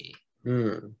to be.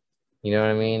 Mm. You know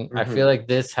what I mean? Mm-hmm. I feel like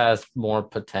this has more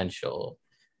potential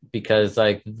because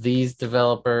like these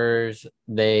developers,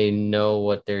 they know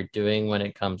what they're doing when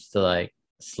it comes to like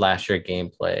slasher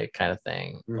gameplay kind of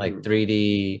thing, like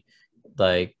 3D,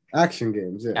 like action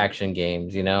games. Yeah. action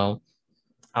games. You know,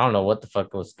 I don't know what the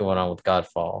fuck was going on with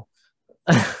Godfall,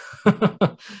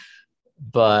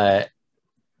 but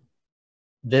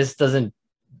this doesn't.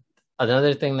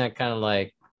 Another thing that kind of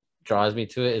like draws me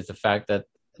to it is the fact that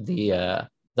the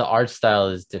art style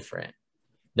is different.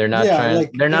 They're not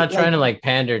trying to like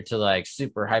pander to like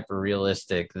super hyper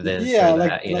realistic this or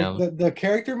that, you know. The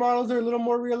character models are a little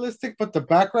more realistic, but the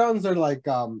backgrounds are like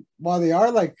while they are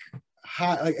like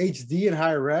high, like HD and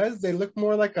high res, they look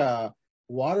more like a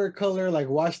watercolor, like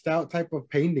washed out type of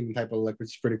painting type of look, which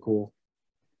is pretty cool.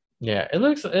 Yeah, it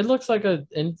looks like a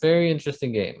very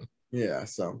interesting game. Yeah,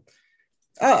 so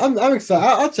I'm excited.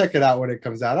 I'll check it out when it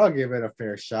comes out. I'll give it a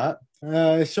fair shot.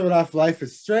 It showed off Life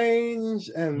is Strange,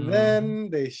 and then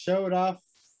they showed off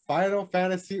Final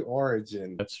Fantasy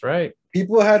Origin. That's right.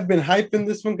 People had been hyping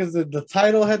this one because the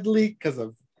title had leaked because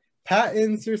of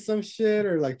patents or some shit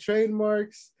or like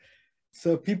trademarks.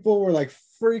 So people were like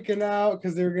freaking out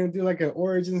because they were gonna do like an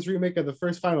Origins remake of the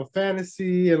first Final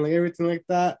Fantasy and like everything like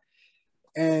that.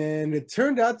 And it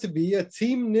turned out to be a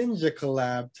Team Ninja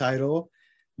collab title,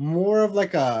 more of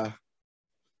like a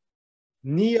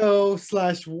Neo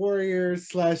 / Warriors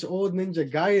 / Old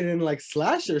Ninja Gaiden like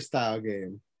slasher style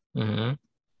game. Mm-hmm.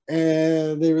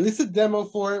 And they released a demo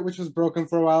for it, which was broken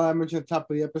for a while. I mentioned at the top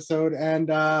of the episode. And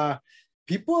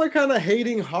people are kind of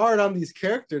hating hard on these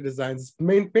character designs.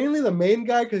 Mainly the main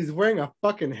guy, because he's wearing a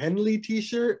fucking Henley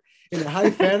t-shirt in a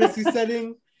high fantasy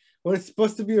setting. When it's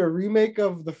supposed to be a remake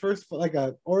of the first, like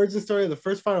a origin story of the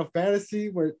first Final Fantasy,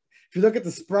 where if you look at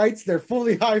the sprites, they're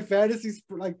fully high fantasy.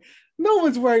 Like, no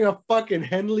one's wearing a fucking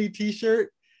Henley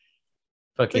t-shirt.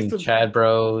 Fucking Chad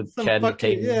bro, Chad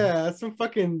fucking, yeah, some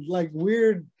fucking like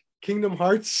weird Kingdom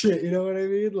Hearts shit, you know what I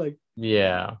mean? Like,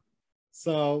 yeah.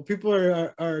 So people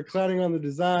are clowning on the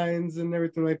designs and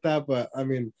everything like that. But I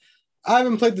mean, I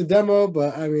haven't played the demo,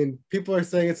 but I mean, people are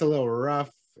saying it's a little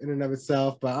rough in and of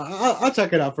itself. But I'll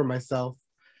check it out for myself.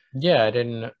 Yeah, I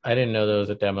didn't know there was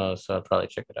a demo, so I'll probably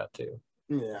check it out too.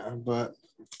 Yeah, but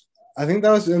I think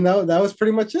that was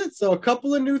pretty much it. So a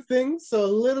couple of new things, so a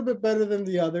little bit better than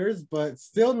the others, but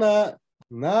still not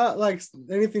like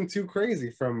anything too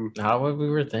crazy from how what we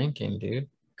were thinking, dude.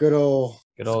 Good old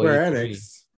Square E3.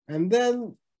 Enix. And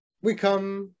then we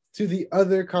come to the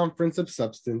other conference of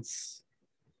substance.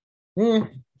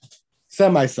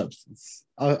 Semi-substance,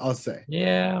 I'll say.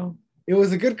 Yeah. It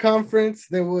was a good conference.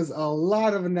 There was a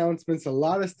lot of announcements, a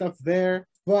lot of stuff there.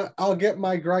 But I'll get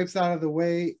my gripes out of the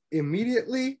way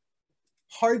immediately.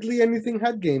 Hardly anything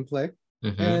had gameplay.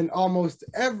 Mm-hmm. And almost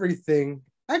everything,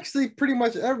 actually pretty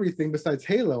much everything besides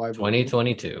Halo, I believe,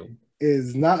 2022,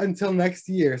 is not until next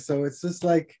year. So it's just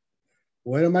like,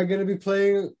 what am I going to be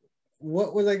playing?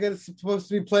 What was I supposed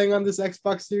to be playing on this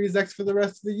Xbox Series X for the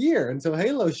rest of the year until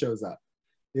Halo shows up?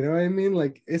 You know what I mean?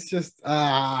 Like, it's just,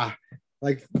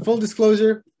 like, full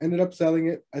disclosure, ended up selling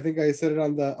it. I think I said it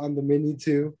on the mini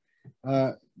too,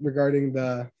 regarding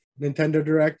the Nintendo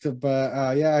Direct.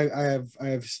 But yeah, I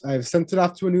have sent it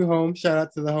off to a new home. Shout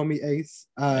out to the homie Ace.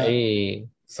 Hey.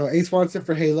 So Ace wants it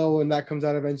for Halo when that comes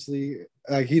out eventually.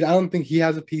 Like, I don't think he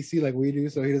has a PC like we do,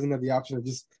 so he doesn't have the option of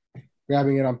just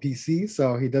grabbing it on PC.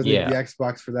 So he does need the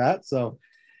Xbox for that. So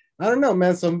I don't know,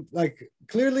 man. So like,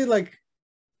 clearly, like,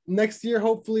 next year,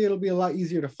 hopefully it'll be a lot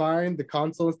easier to find the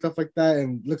console and stuff like that.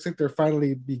 And looks like there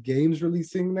finally be games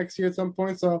releasing next year at some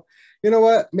point. So you know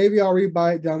what? Maybe I'll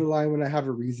rebuy it down the line when I have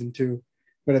a reason to.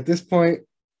 But at this point,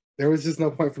 there was just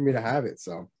no point for me to have it.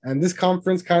 So, and this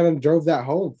conference kind of drove that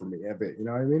home for me a bit. You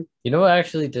know what I mean? You know what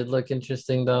actually did look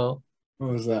interesting though?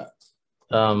 What was that?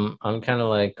 I'm kind of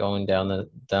like going down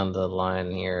the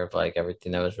line here of like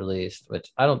everything that was released,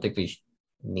 which I don't think we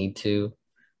need to.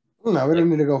 No, we don't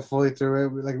need to go fully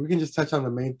through it. We can just touch on the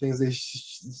main things.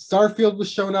 Starfield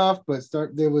was shown off, but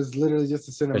there was literally just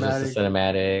a cinematic. Just a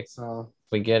cinematic. So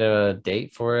we get a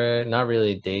date for it. Not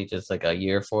really a date, just like a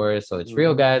year for it. So it's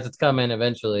real, guys. It's coming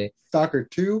eventually. Stalker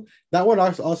 2. That one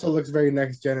also looks very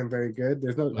next gen and very good.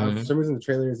 There's no for some reason the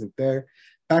trailer isn't there.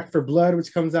 Back for Blood,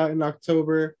 which comes out in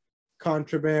October.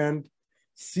 Contraband.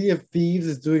 Sea of Thieves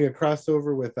is doing a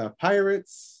crossover with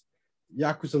Pirates.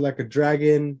 Yakuza Like a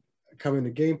Dragon coming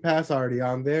to Game Pass, already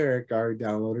on there. Eric already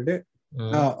downloaded it.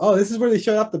 This is where they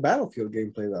showed off the Battlefield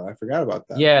gameplay, though. I forgot about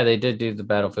that. Yeah, they did do the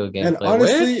Battlefield gameplay. And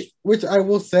honestly, which I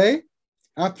will say,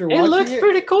 after watching it looks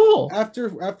pretty cool.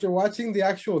 After watching the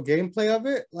actual gameplay of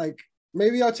it, like,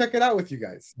 maybe I'll check it out with you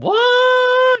guys.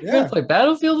 What? Yeah. You play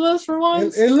Battlefield with us for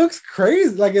once? It looks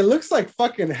crazy. Like, it looks like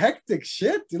fucking hectic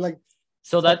shit. Dude. Like,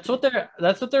 So that's what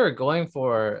they were going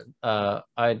for.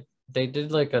 They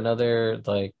did like another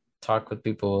like talk with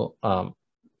people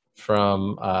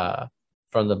from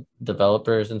the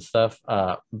developers and stuff.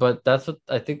 But that's what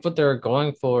I think what they're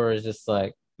going for is just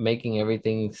like making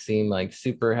everything seem like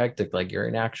super hectic, like you're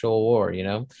in actual war, you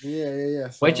know? Yeah.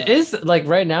 So, Which is like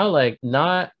right now, like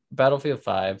not Battlefield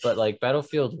 5, but like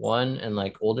Battlefield 1 and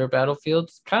like older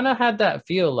Battlefields kind of had that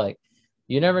feel like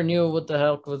you never knew what the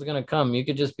hell was gonna come. You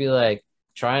could just be like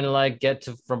trying to like get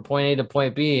to from point A to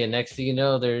point B, and next thing you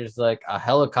know, there's like a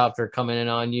helicopter coming in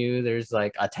on you. There's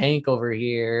like a tank over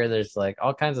here. There's like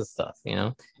all kinds of stuff, you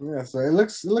know. yeah, so it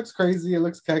looks crazy. It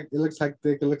looks hectic.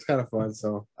 It looks kind of fun.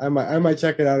 So I might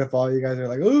check it out if all you guys are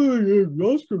like, oh yeah,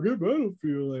 let's go get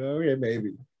Battlefield. Like, okay,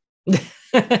 maybe.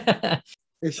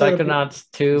 It Psychonauts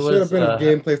 2 should have was been a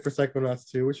gameplay for Psychonauts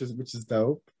 2, which is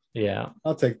dope. yeah.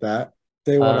 I'll take that.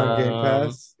 Day one on Game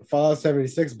Pass. Fallout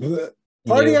 76.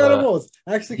 Party Yeah, animals.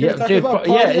 Actually, can we talk dude, about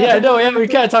party yeah, animals? no, yeah, we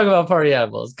can't talk about party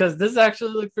animals because this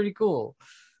actually looked pretty cool.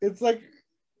 It's like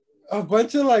a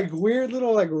bunch of like weird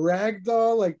little like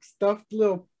ragdoll, like stuffed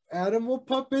little animal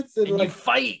puppets, and like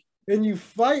you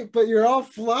fight, but you're all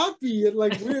floppy and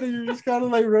like weird, and you're just kind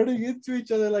of like running into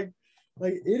each other like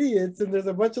idiots. And there's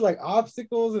a bunch of like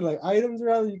obstacles and like items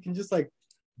around that you can just like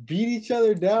beat each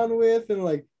other down with, and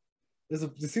like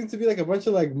there seems to be like a bunch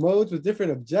of like modes with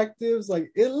different objectives.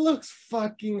 Like it looks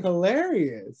fucking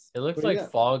hilarious. It looks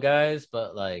like Fall Guys,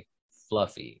 but like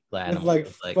fluffy. It's like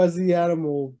fuzzy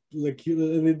animal, like cute,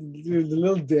 and the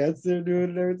little dance they're doing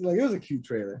and everything. Like it was a cute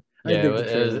trailer. Yeah,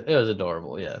 it was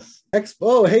adorable. Yes.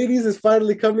 Hades is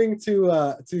finally coming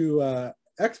to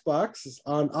Xbox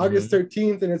on August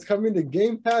 13th, and it's coming to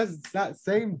Game Pass that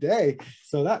same day.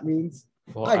 So that means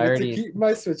I get to keep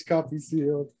my Switch copy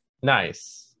sealed.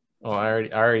 Nice. Oh, I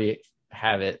already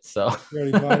have it. So you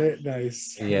already bought it.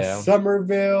 Nice. Yeah.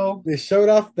 Somerville. They showed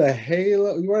off the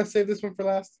Halo. You want to save this one for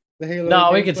last? The Halo.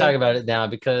 No, we can talk about it now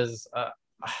because.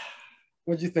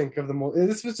 What'd you think of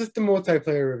this? Was just the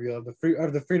multiplayer reveal of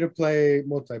the free to play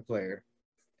multiplayer.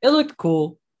 It looked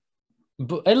cool.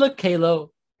 It looked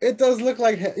Halo. It does look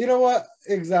like, you know what?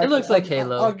 Exactly. It looks like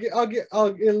Halo.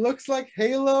 It looks like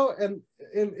Halo, and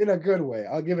in a good way.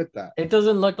 I'll give it that. It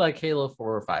doesn't look like Halo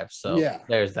 4 or 5. So yeah,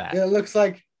 there's that. It looks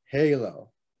like Halo.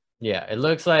 Yeah, it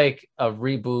looks like a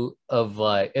reboot of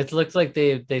like. It looks like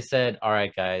they said, all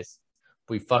right, guys,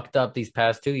 we fucked up these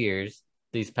past 2 years.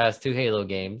 These past 2 Halo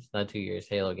games, not 2 years,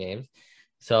 Halo games.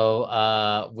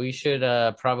 So we should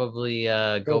probably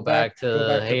go back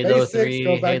to Halo basics, 3,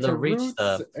 Halo Reach roots,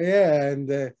 stuff. Yeah,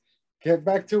 and get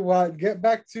back to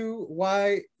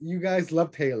why you guys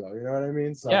loved Halo. You know what I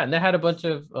mean? So, yeah, and they had a bunch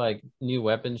of like new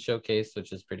weapons showcased,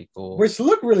 which is pretty cool. Which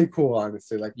look really cool,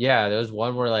 honestly. Like, yeah, there was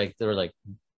one where like they were like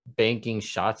banking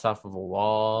shots off of a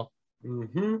wall.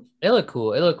 Mm-hmm. It looked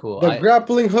cool. The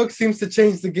grappling hook seems to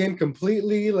change the game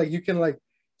completely. Like you can like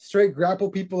straight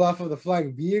grapple people off of the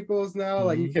flying vehicles now. Mm-hmm.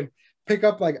 Like you can pick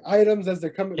up like items as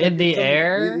they're coming in the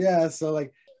air. Yeah, so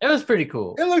like it was pretty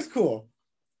cool. It looks cool.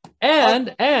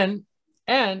 And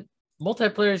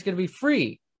multiplayer is gonna be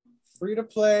free to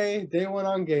play day one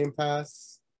on Game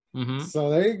Pass. Mm-hmm.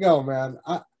 So there you go, man.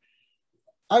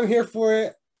 I'm here for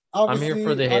it. Obviously, I'm here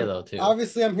for the Halo too.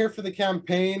 Obviously, I'm here for the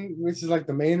campaign, which is like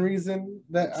the main reason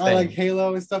that I like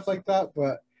Halo and stuff like that.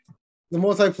 But the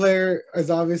multiplayer is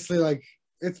obviously like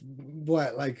it's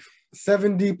what like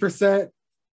 70%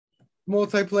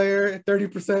 multiplayer,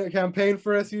 30% campaign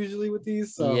for us usually with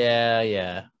these. So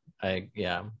yeah.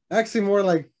 Actually, more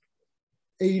like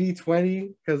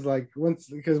 80-20 because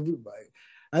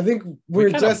I think we're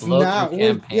just now,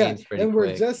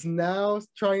 we're just now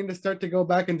trying to start to go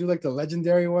back and do like the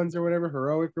legendary ones or whatever,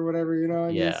 heroic or whatever, you know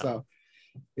what I mean? So,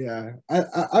 yeah,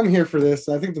 I'm here for this.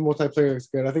 I think the multiplayer looks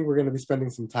good. I think we're gonna be spending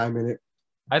some time in it.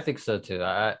 I think so too.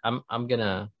 I'm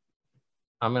gonna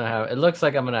have. It looks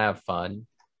like I'm gonna have fun.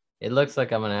 It looks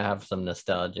like I'm gonna have some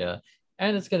nostalgia.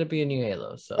 And it's gonna be a new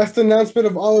Halo. So that's the announcement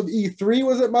of all of E3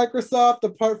 was at Microsoft,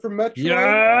 apart from Metro.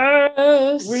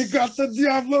 Yes, we got the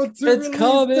Diablo 2. It's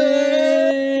coming.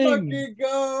 Fucking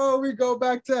go! We go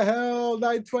back to hell.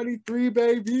 9/23,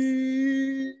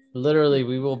 baby. Literally,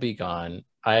 we will be gone.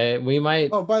 We might.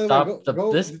 Oh, by the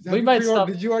way, we might stop.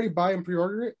 Did you already buy and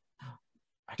pre-order it?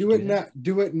 Do it now.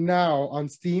 Do it now on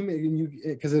Steam,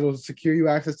 because it'll secure you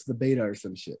access to the beta or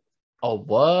some shit. Oh,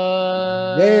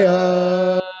 what?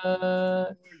 Yeah.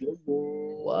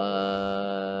 What?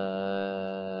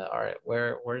 All right,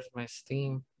 where's my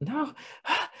Steam? No.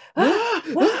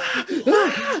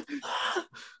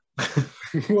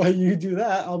 While you do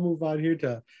that, I'll move on here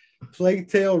to Plague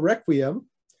Tale Requiem.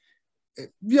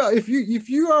 Yeah, if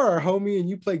you are our homie and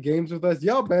you play games with us,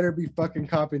 y'all better be fucking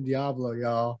copping Diablo,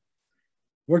 y'all.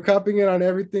 We're copying it on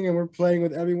everything and we're playing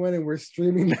with everyone and we're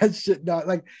streaming that shit. Not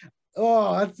like,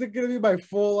 oh, that's gonna be my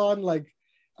full on like.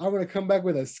 I'm gonna come back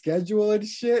with a schedule and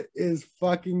shit. Is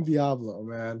fucking Diablo,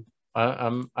 man.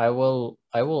 I will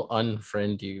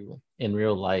unfriend you in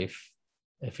real life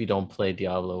if you don't play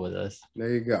Diablo with us.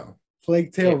 There you go.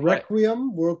 Plague Tale Hey,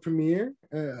 Requiem world premiere.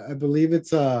 I believe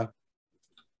it's a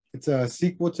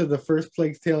sequel to the first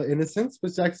Plague Tale Innocence,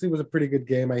 which actually was a pretty good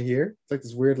game. I hear it's like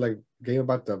this weird like game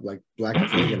about the like Black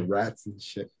Plague and rats and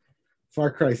shit.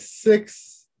 Far Cry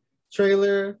 6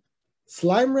 trailer.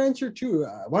 Slime Rancher 2.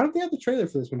 Why don't they have the trailer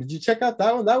for this one? Did you check out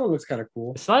that one? That one looks kind of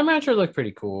cool. Slime Rancher looked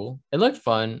pretty cool. It looked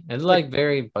fun. It's like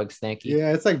very bug snacky.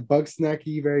 Yeah, it's like bug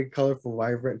snacky, very colorful,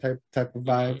 vibrant type of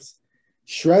vibes.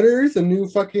 Shredders, a new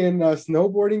fucking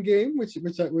snowboarding game, which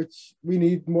we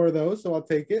need more of those, so I'll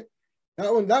take it.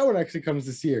 That one actually comes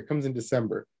this year. Comes in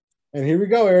December. And here we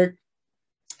go, Eric.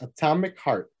 Atomic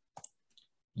Heart.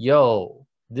 Yo,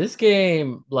 this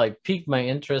game like piqued my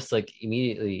interest like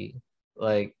immediately.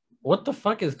 Like, what the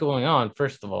fuck is going on?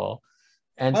 First of all,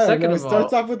 and second it of all,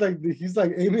 starts off with like he's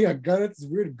like aiming a gun at this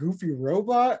weird goofy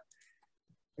robot,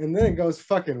 and then it goes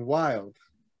fucking wild.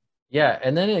 yeah,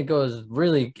 and then it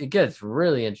gets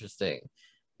really interesting.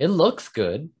 It looks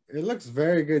good. It looks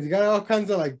very good. You got all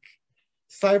kinds of like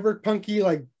cyberpunky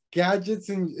like gadgets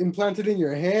implanted in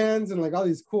your hands and like all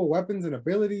these cool weapons and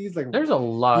abilities. Like There's a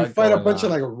lot. you fight a going bunch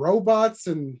on. of like robots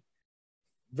and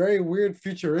very weird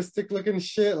futuristic looking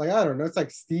shit. Like I don't know, it's like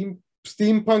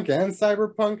steampunk and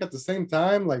cyberpunk at the same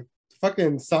time. Like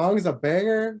fucking song's a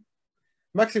banger.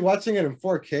 I'm actually watching it in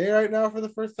 4K right now for the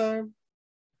first time.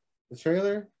 The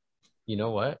trailer. You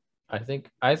know what? I think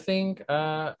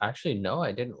actually no,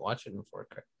 I didn't watch it in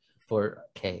 4K.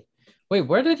 4K. Wait,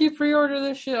 where did you pre-order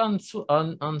this shit on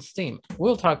Steam?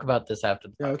 We'll talk about this after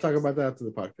the podcast. Yeah, we'll talk about that after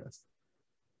the podcast.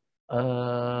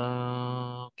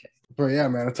 Okay. But yeah,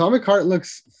 man, Atomic Heart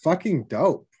looks fucking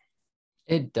dope.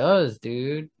 It does,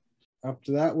 dude.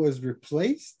 After that was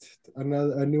Replaced, a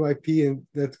new IP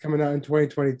that's coming out in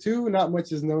 2022. Not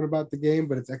much is known about the game,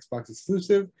 but it's Xbox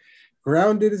exclusive.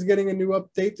 Grounded is getting a new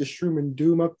update, the Shroom and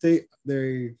Doom update.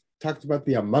 They talked about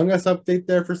the Among Us update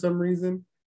there for some reason.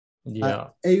 Yeah.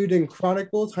 Eiyuden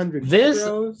Chronicles, 100 This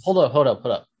Heroes. hold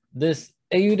up. This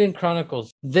Eiyuden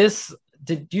Chronicles.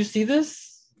 Did you see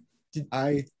this?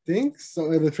 I think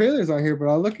so. The trailer's on here, but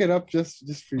I'll look it up just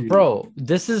for you. Bro,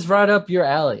 this is right up your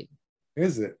alley.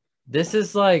 Is it? This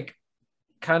is like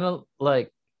kind of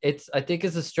like I think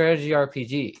it's a strategy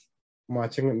RPG. I'm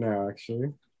watching it now,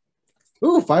 actually.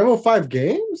 Ooh, 505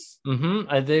 Games?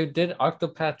 Mm-hmm. They did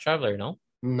Octopath Traveler, no?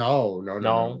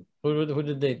 No. Who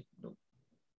did they To,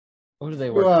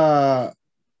 work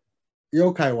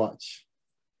Yokai Watch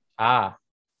with?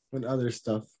 and other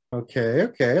stuff.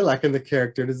 Okay. Liking the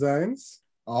character designs.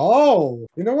 Oh,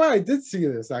 you know what? I did see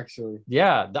this actually.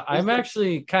 Yeah, I'm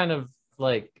actually kind of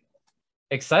like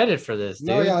excited for this, dude.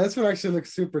 No, yeah, this one actually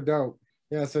looks super dope.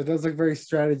 Yeah, so it does look very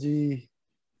strategy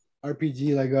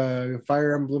RPG, like a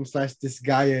Fire Emblem /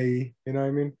 Disgaea, you know what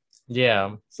I mean?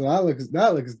 Yeah. So that looks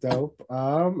dope.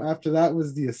 After that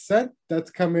was the Ascent. That's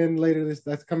coming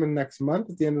next month,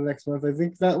 at the end of next month. I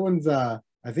think that one's I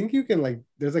think you can like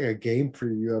there's like a game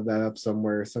preview of that up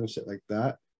somewhere or some shit like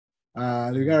that.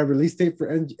 We got a release date for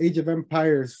Age of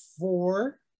Empires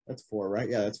 4. That's 4, right?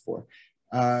 Yeah, that's 4.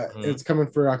 It's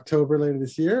coming for October later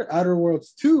this year. Outer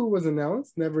Worlds 2 was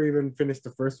announced. Never even finished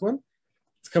the first one.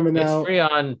 It's coming out. It's free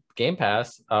on Game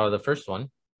Pass. The first one.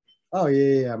 Oh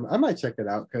yeah. I might check it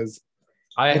out because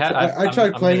I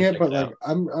tried playing it, but like like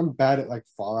I'm bad at like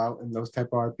Fallout and those type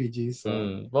of RPGs.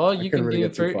 So well, you can do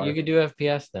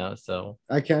FPS now, so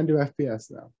I can do FPS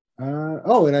now.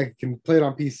 And I can play it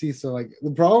on PC. So like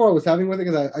the problem I was having with it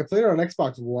is I played it on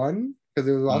Xbox One because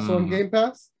it was also on Game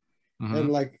Pass, and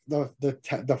like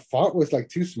the font was like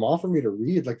too small for me to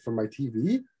read like from my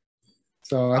TV.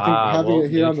 So I think having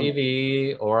it here on the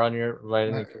TV or on your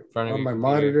in front of on my computer.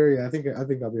 monitor, yeah, I think I'll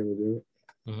be able to do it.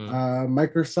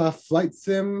 Microsoft Flight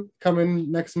Sim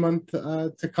coming next month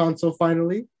to console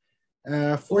finally.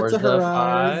 Forza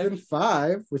Horizon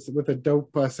 5 with a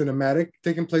dope cinematic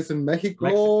taking place in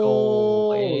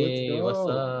Mexico. Hey, what's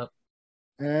up?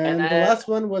 And the last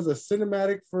one was a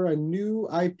cinematic for a new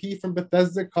IP from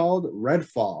Bethesda called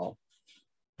Redfall.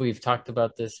 We've talked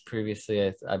about this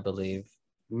previously, I believe.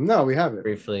 No, we haven't.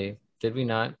 Briefly. Did we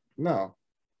not? No.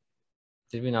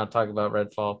 Did we not talk about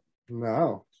Redfall?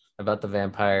 No. About the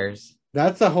vampires?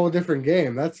 That's a whole different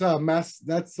game. That's Vampire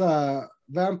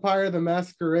the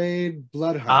Masquerade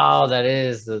Bloodhunt. Oh, that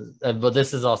is. But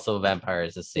this is also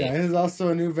vampires. Yeah, it is also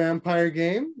a new vampire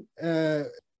game.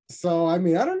 So I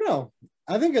mean, I don't know.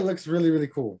 I think it looks really, really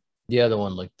cool. The other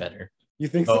one looked better. You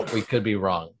think Oh, so? we could be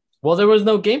wrong. Well, there was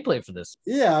no gameplay for this.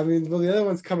 Yeah, I mean, well, the other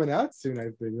one's coming out soon, I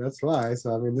think. That's why.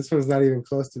 So I mean, this one's not even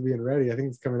close to being ready. I think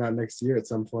it's coming out next year at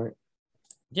some point.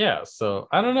 Yeah, so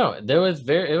I don't know. It was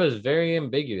very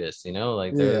ambiguous, you know,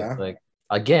 like there Yeah. was like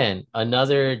again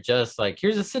another just like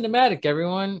here's a cinematic,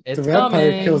 everyone. It's The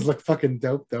vampire coming. kills look fucking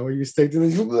dope though. Where you stay to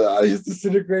the just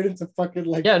disintegrate into fucking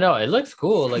like Yeah, no, it looks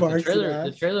cool. Like the Sparks and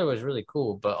the ash. trailer was really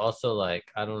cool, but also like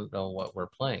I don't know what we're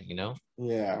playing, you know?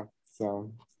 yeah.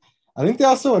 So I think they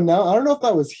also announced. I don't know if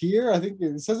that was here. I think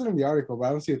it says it in the article, but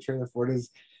I don't see a trailer for it. Is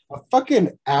a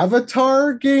fucking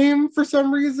Avatar game for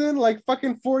some reason? Like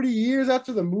fucking 40 years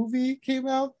after the movie came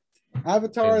out.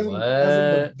 Avatar, Wait,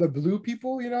 as in what? the blue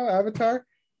people, you know, Avatar.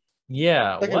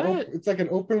 Yeah, Like what? it's like an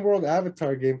open world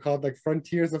Avatar game called like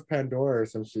Frontiers of Pandora or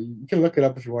some shit. You can look it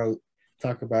up if you want to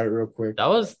talk about it real quick. That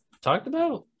was talked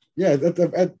about? Yeah,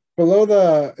 at below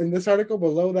the in this article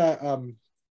below that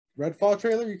Redfall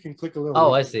trailer, you can click a little.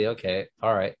 Oh, link. I see. Okay.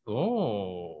 All right.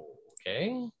 Oh,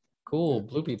 okay. Cool.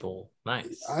 Blue people.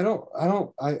 Nice.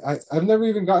 I've never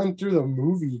even gotten through the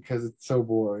movie because it's so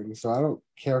boring. So I don't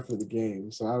care for the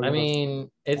game. So I don't I know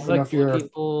mean, it's I don't know like if you're blue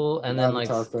people and then like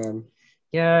Avatar fan.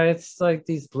 yeah, it's like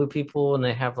these blue people and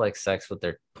they have like sex with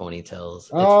their ponytails.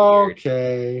 It's weird.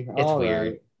 Okay. It's all weird.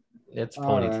 right. It's All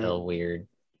ponytail right. weird.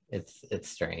 It's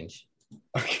strange.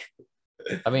 Okay.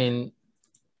 I mean,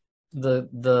 the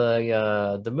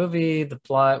movie, the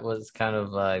plot was kind of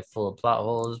like full of plot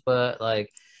holes, but like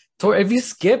if you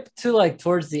skip to like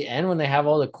towards the end when they have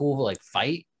all the cool like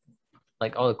fight,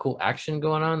 like all the cool action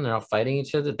going on, they're all fighting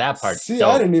each other. That part's See,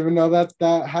 dope. I didn't even know that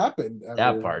happened.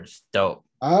 That part's dope.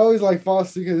 I always like fall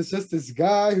asleep because it's just this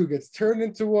guy who gets turned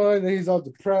into one, and he's all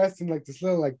depressed in like this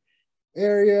little like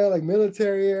area, like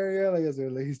military area.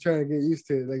 Like he's trying to get used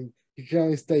to it. Like he can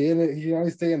only stay in it. He can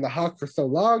only stay in the hawk for so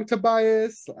long.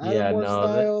 Tobias, Yeah, Adam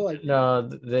style. Like no,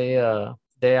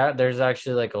 there's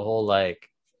actually like a whole like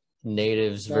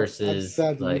natives I'm versus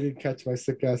sad that you like didn't catch my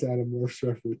sick ass Adam Morse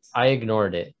reference. I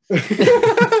ignored it.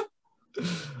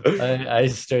 I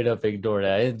straight up ignored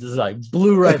it. I just like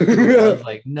blew right through it. I was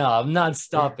like, no, I'm not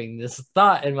stopping this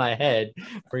thought in my head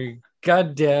for your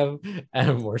goddamn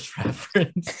Adam Morse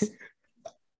reference.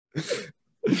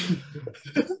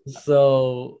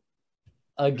 So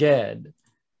again,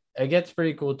 it gets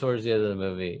pretty cool towards the end of the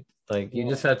movie. Like you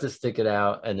just have to stick it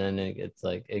out, and then it gets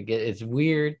like it's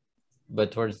weird,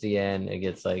 but towards the end it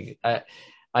gets like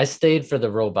I stayed for the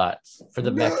robots, for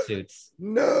the mech suits.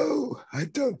 No, I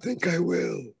don't think I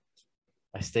will.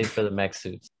 I stayed for the mech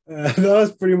suits. That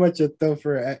was pretty much it though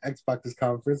for Xbox's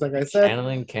conference. Like I said,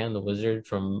 Channeling Ken the Wizard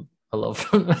from Hello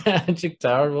from the Magic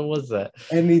Tower. What was that?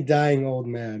 any dying old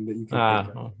man that you can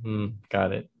think of.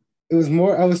 Got it. It was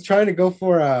more. I was trying to go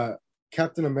for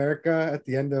Captain America at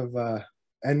the end of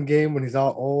Endgame when he's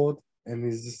all old and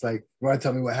he's just like, "Want to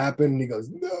tell me what happened?" And he goes,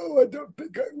 "No, I don't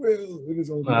think I will." In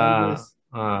his old man voice.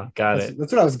 Got it.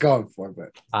 That's what I was going for, but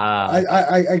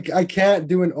I can't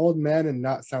do an old man and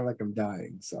not sound like I'm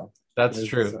dying. So that's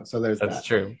true. So there's that's that.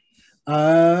 true.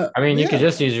 I mean, you could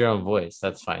just use your own voice.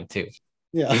 That's fine too.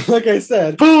 Yeah, like I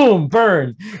said, boom,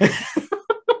 burn.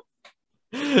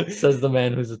 Says the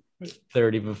man who's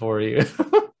 30 before you.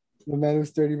 The man who's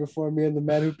 30 before me, and the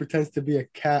man who pretends to be a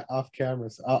cat off camera,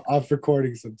 off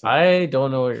recording sometimes. I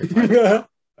don't know what you're talking about.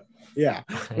 Yeah.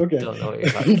 Okay. I don't know what you're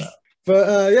talking about.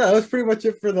 But yeah, that's pretty much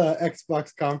it for the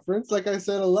Xbox conference. Like I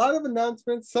said, a lot of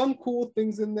announcements, some cool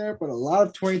things in there, but a lot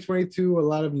of 2022, a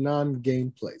lot of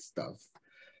non-gameplay stuff.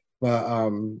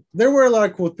 But there were a lot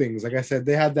of cool things. Like I said,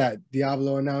 they had that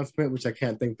Diablo announcement, which I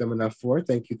can't thank them enough for.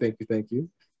 Thank you.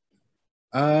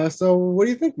 So what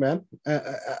do you think, man?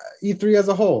 E3 as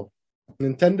a whole,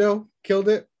 Nintendo killed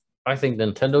it. I think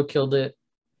Nintendo killed it.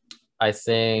 I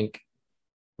think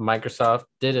Microsoft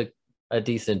did a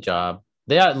decent job.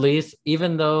 They at least,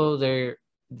 even though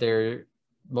they're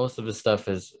most of the stuff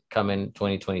is coming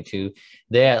 2022,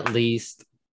 they at least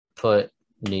put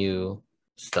new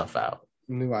stuff out.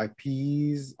 New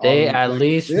IPs. They at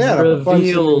least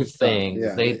revealed things.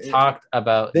 Yeah. They talked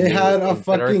about. They had a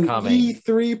fucking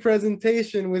E3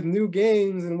 presentation with new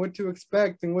games and what to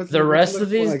expect and what's the rest of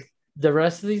these. Like. The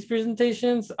rest of these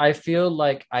presentations, I feel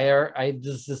like I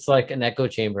this is like an echo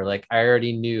chamber. Like I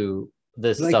already knew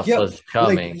this stuff was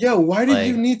coming. Why did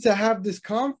you need to have this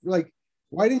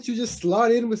why didn't you just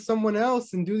slot in with someone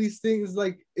else and do these things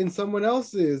like in someone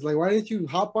else's? Like, why didn't you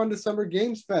hop onto Summer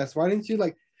Games Fest? Why didn't you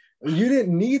you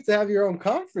didn't need to have your own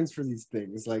conference for these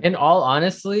things. Like, in all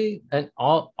honesty,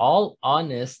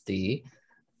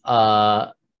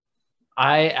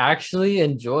 I actually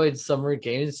enjoyed Summer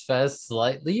Games Fest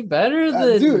slightly better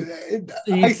than dude,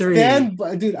 I E3. stand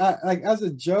by, dude. I like as a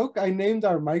joke, I named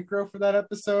our micro for that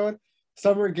episode.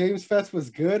 Summer Games Fest was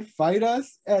good. Fight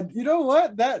us, and you know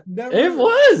what? That never. It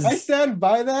was. I stand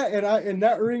by that, and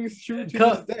that rings true to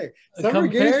Co- this day. Summer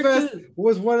Games compared Fest to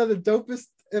was one of the dopest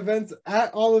events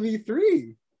at all of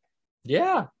E3,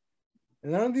 yeah,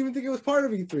 and I don't even think it was part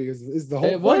of E3. Is the whole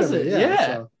it point wasn't. of it? Yeah,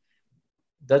 So,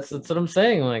 that's what I'm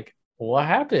saying. Like, what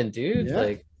happened, dude? Yeah.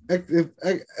 Like, if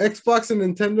Xbox and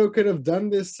Nintendo could have done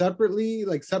this separately,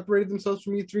 like separated themselves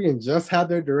from E3 and just had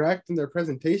their direct and their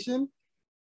presentation,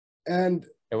 and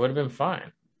it would have been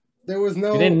fine. there was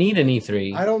no. You didn't need an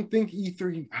E3. I don't think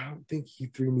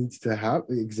E3 needs to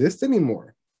exist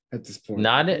anymore at this point.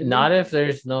 Not if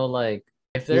there's no like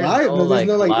if there's live, no there's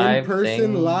no like live in-person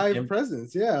thing, live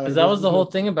presence. Yeah, because like, that was the there's whole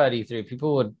thing about E3.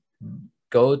 People would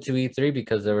go to E3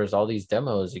 because there was all these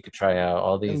demos you could try out,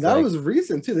 all these. And that was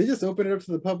recent too. They just opened it up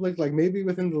to the public, like maybe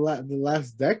within the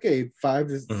last decade, 5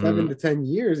 to 7 to 10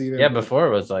 years, even. Yeah, before it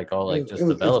was like all like just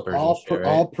developers, all, and shit, right?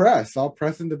 all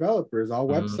press and developers, all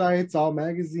websites, all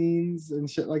magazines and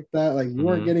shit like that. Like you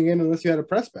weren't getting in unless you had a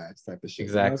press badge type of shit.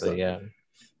 Exactly. You know? So,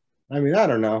 yeah. I mean, I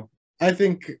don't know. I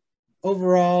think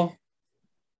overall,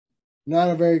 not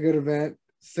a very good event.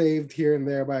 Saved here and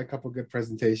there by a couple good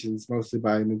presentations, mostly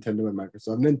by Nintendo and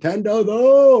Microsoft. Nintendo,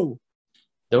 though,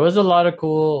 there was a lot of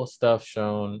cool stuff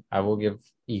shown. I will give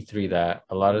E3 that.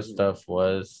 A lot of stuff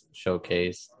was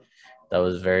showcased. That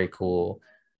was very cool.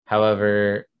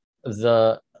 However,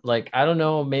 I don't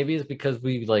know, maybe it's because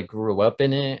we like grew up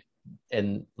in it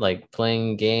and like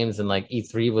playing games, and like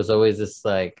E3 was always this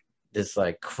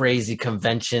crazy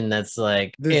convention that's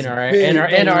like in our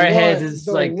heads. It's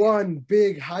like one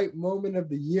big hype moment of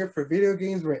the year for video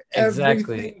games where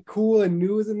everything cool and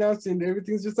new is announced and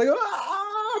everything's just like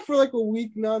for like a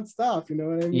week nonstop. You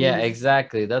know what I mean? Yeah,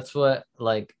 exactly. That's what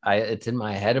like it's in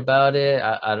my head about it.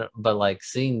 I don't, but like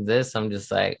seeing this, I'm just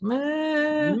like,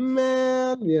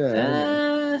 man,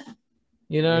 yeah.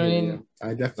 You know what I mean? Yeah.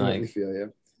 I definitely feel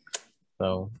you.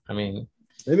 So I mean,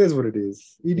 it is what it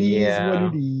is. It is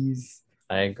what it is.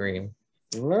 I agree.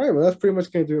 All right. Well, that's pretty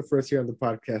much going to do it for us here on the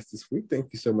podcast this week.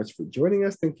 Thank you so much for joining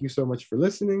us. Thank you so much for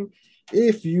listening.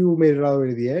 If you made it all the way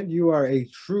to the end, you are a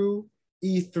true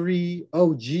E3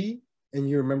 OG and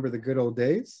you remember the good old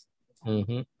days.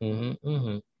 If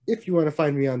you want to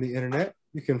find me on the internet,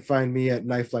 you can find me at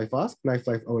Knife Life OSC, Knife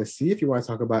Life OSC, if you want to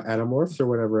talk about Animorphs or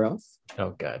whatever else.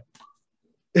 Oh, God.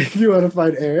 If you want to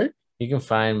find Eric, you can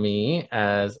find me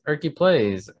as Erky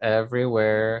Plays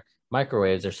everywhere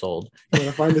microwaves are sold. If you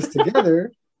want to find us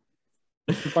together,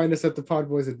 you can find us at the Pod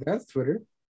Boys Advanced Twitter.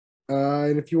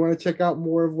 And if you want to check out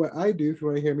more of what I do, if you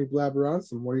want to hear me blabber on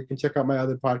some more, you can check out my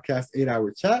other podcast, 8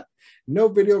 Hour Chat. No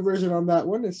video version on that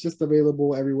one. It's just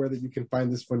available everywhere that you can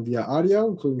find this one via audio,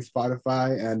 including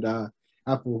Spotify and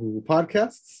Apple Google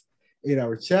Podcasts. 8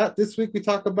 Hour Chat. This week we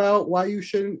talk about why you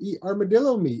shouldn't eat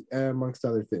armadillo meat, amongst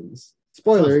other things.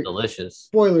 Spoiler. Delicious.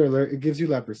 Spoiler alert, it gives you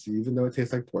leprosy, even though it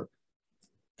tastes like pork.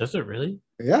 Does it really?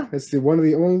 Yeah, it's one of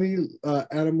the only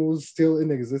animals still in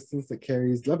existence that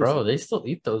carries leprosy. Bro, they still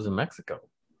eat those in Mexico.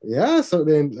 Yeah, so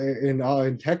then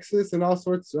in Texas and all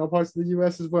parts of the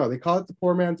U.S. as well. They call it the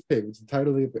poor man's pig, which is the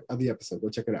title of the episode. Go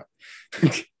check it out.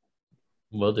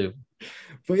 Will do.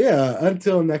 But yeah,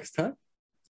 until next time,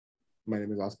 my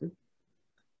name is Oscar.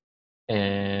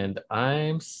 And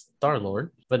I'm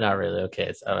Star-Lord, but not really.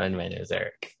 Okay, and my name is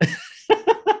Eric.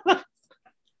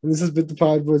 And this has been the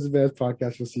Pod Boys Advanced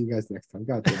Podcast. We'll see you guys next time.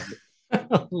 God damn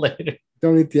it. Later.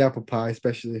 Don't eat the apple pie,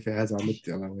 especially if it has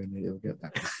armadillo in it. You'll get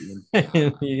that.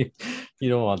 You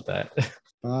don't want that.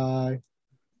 Bye.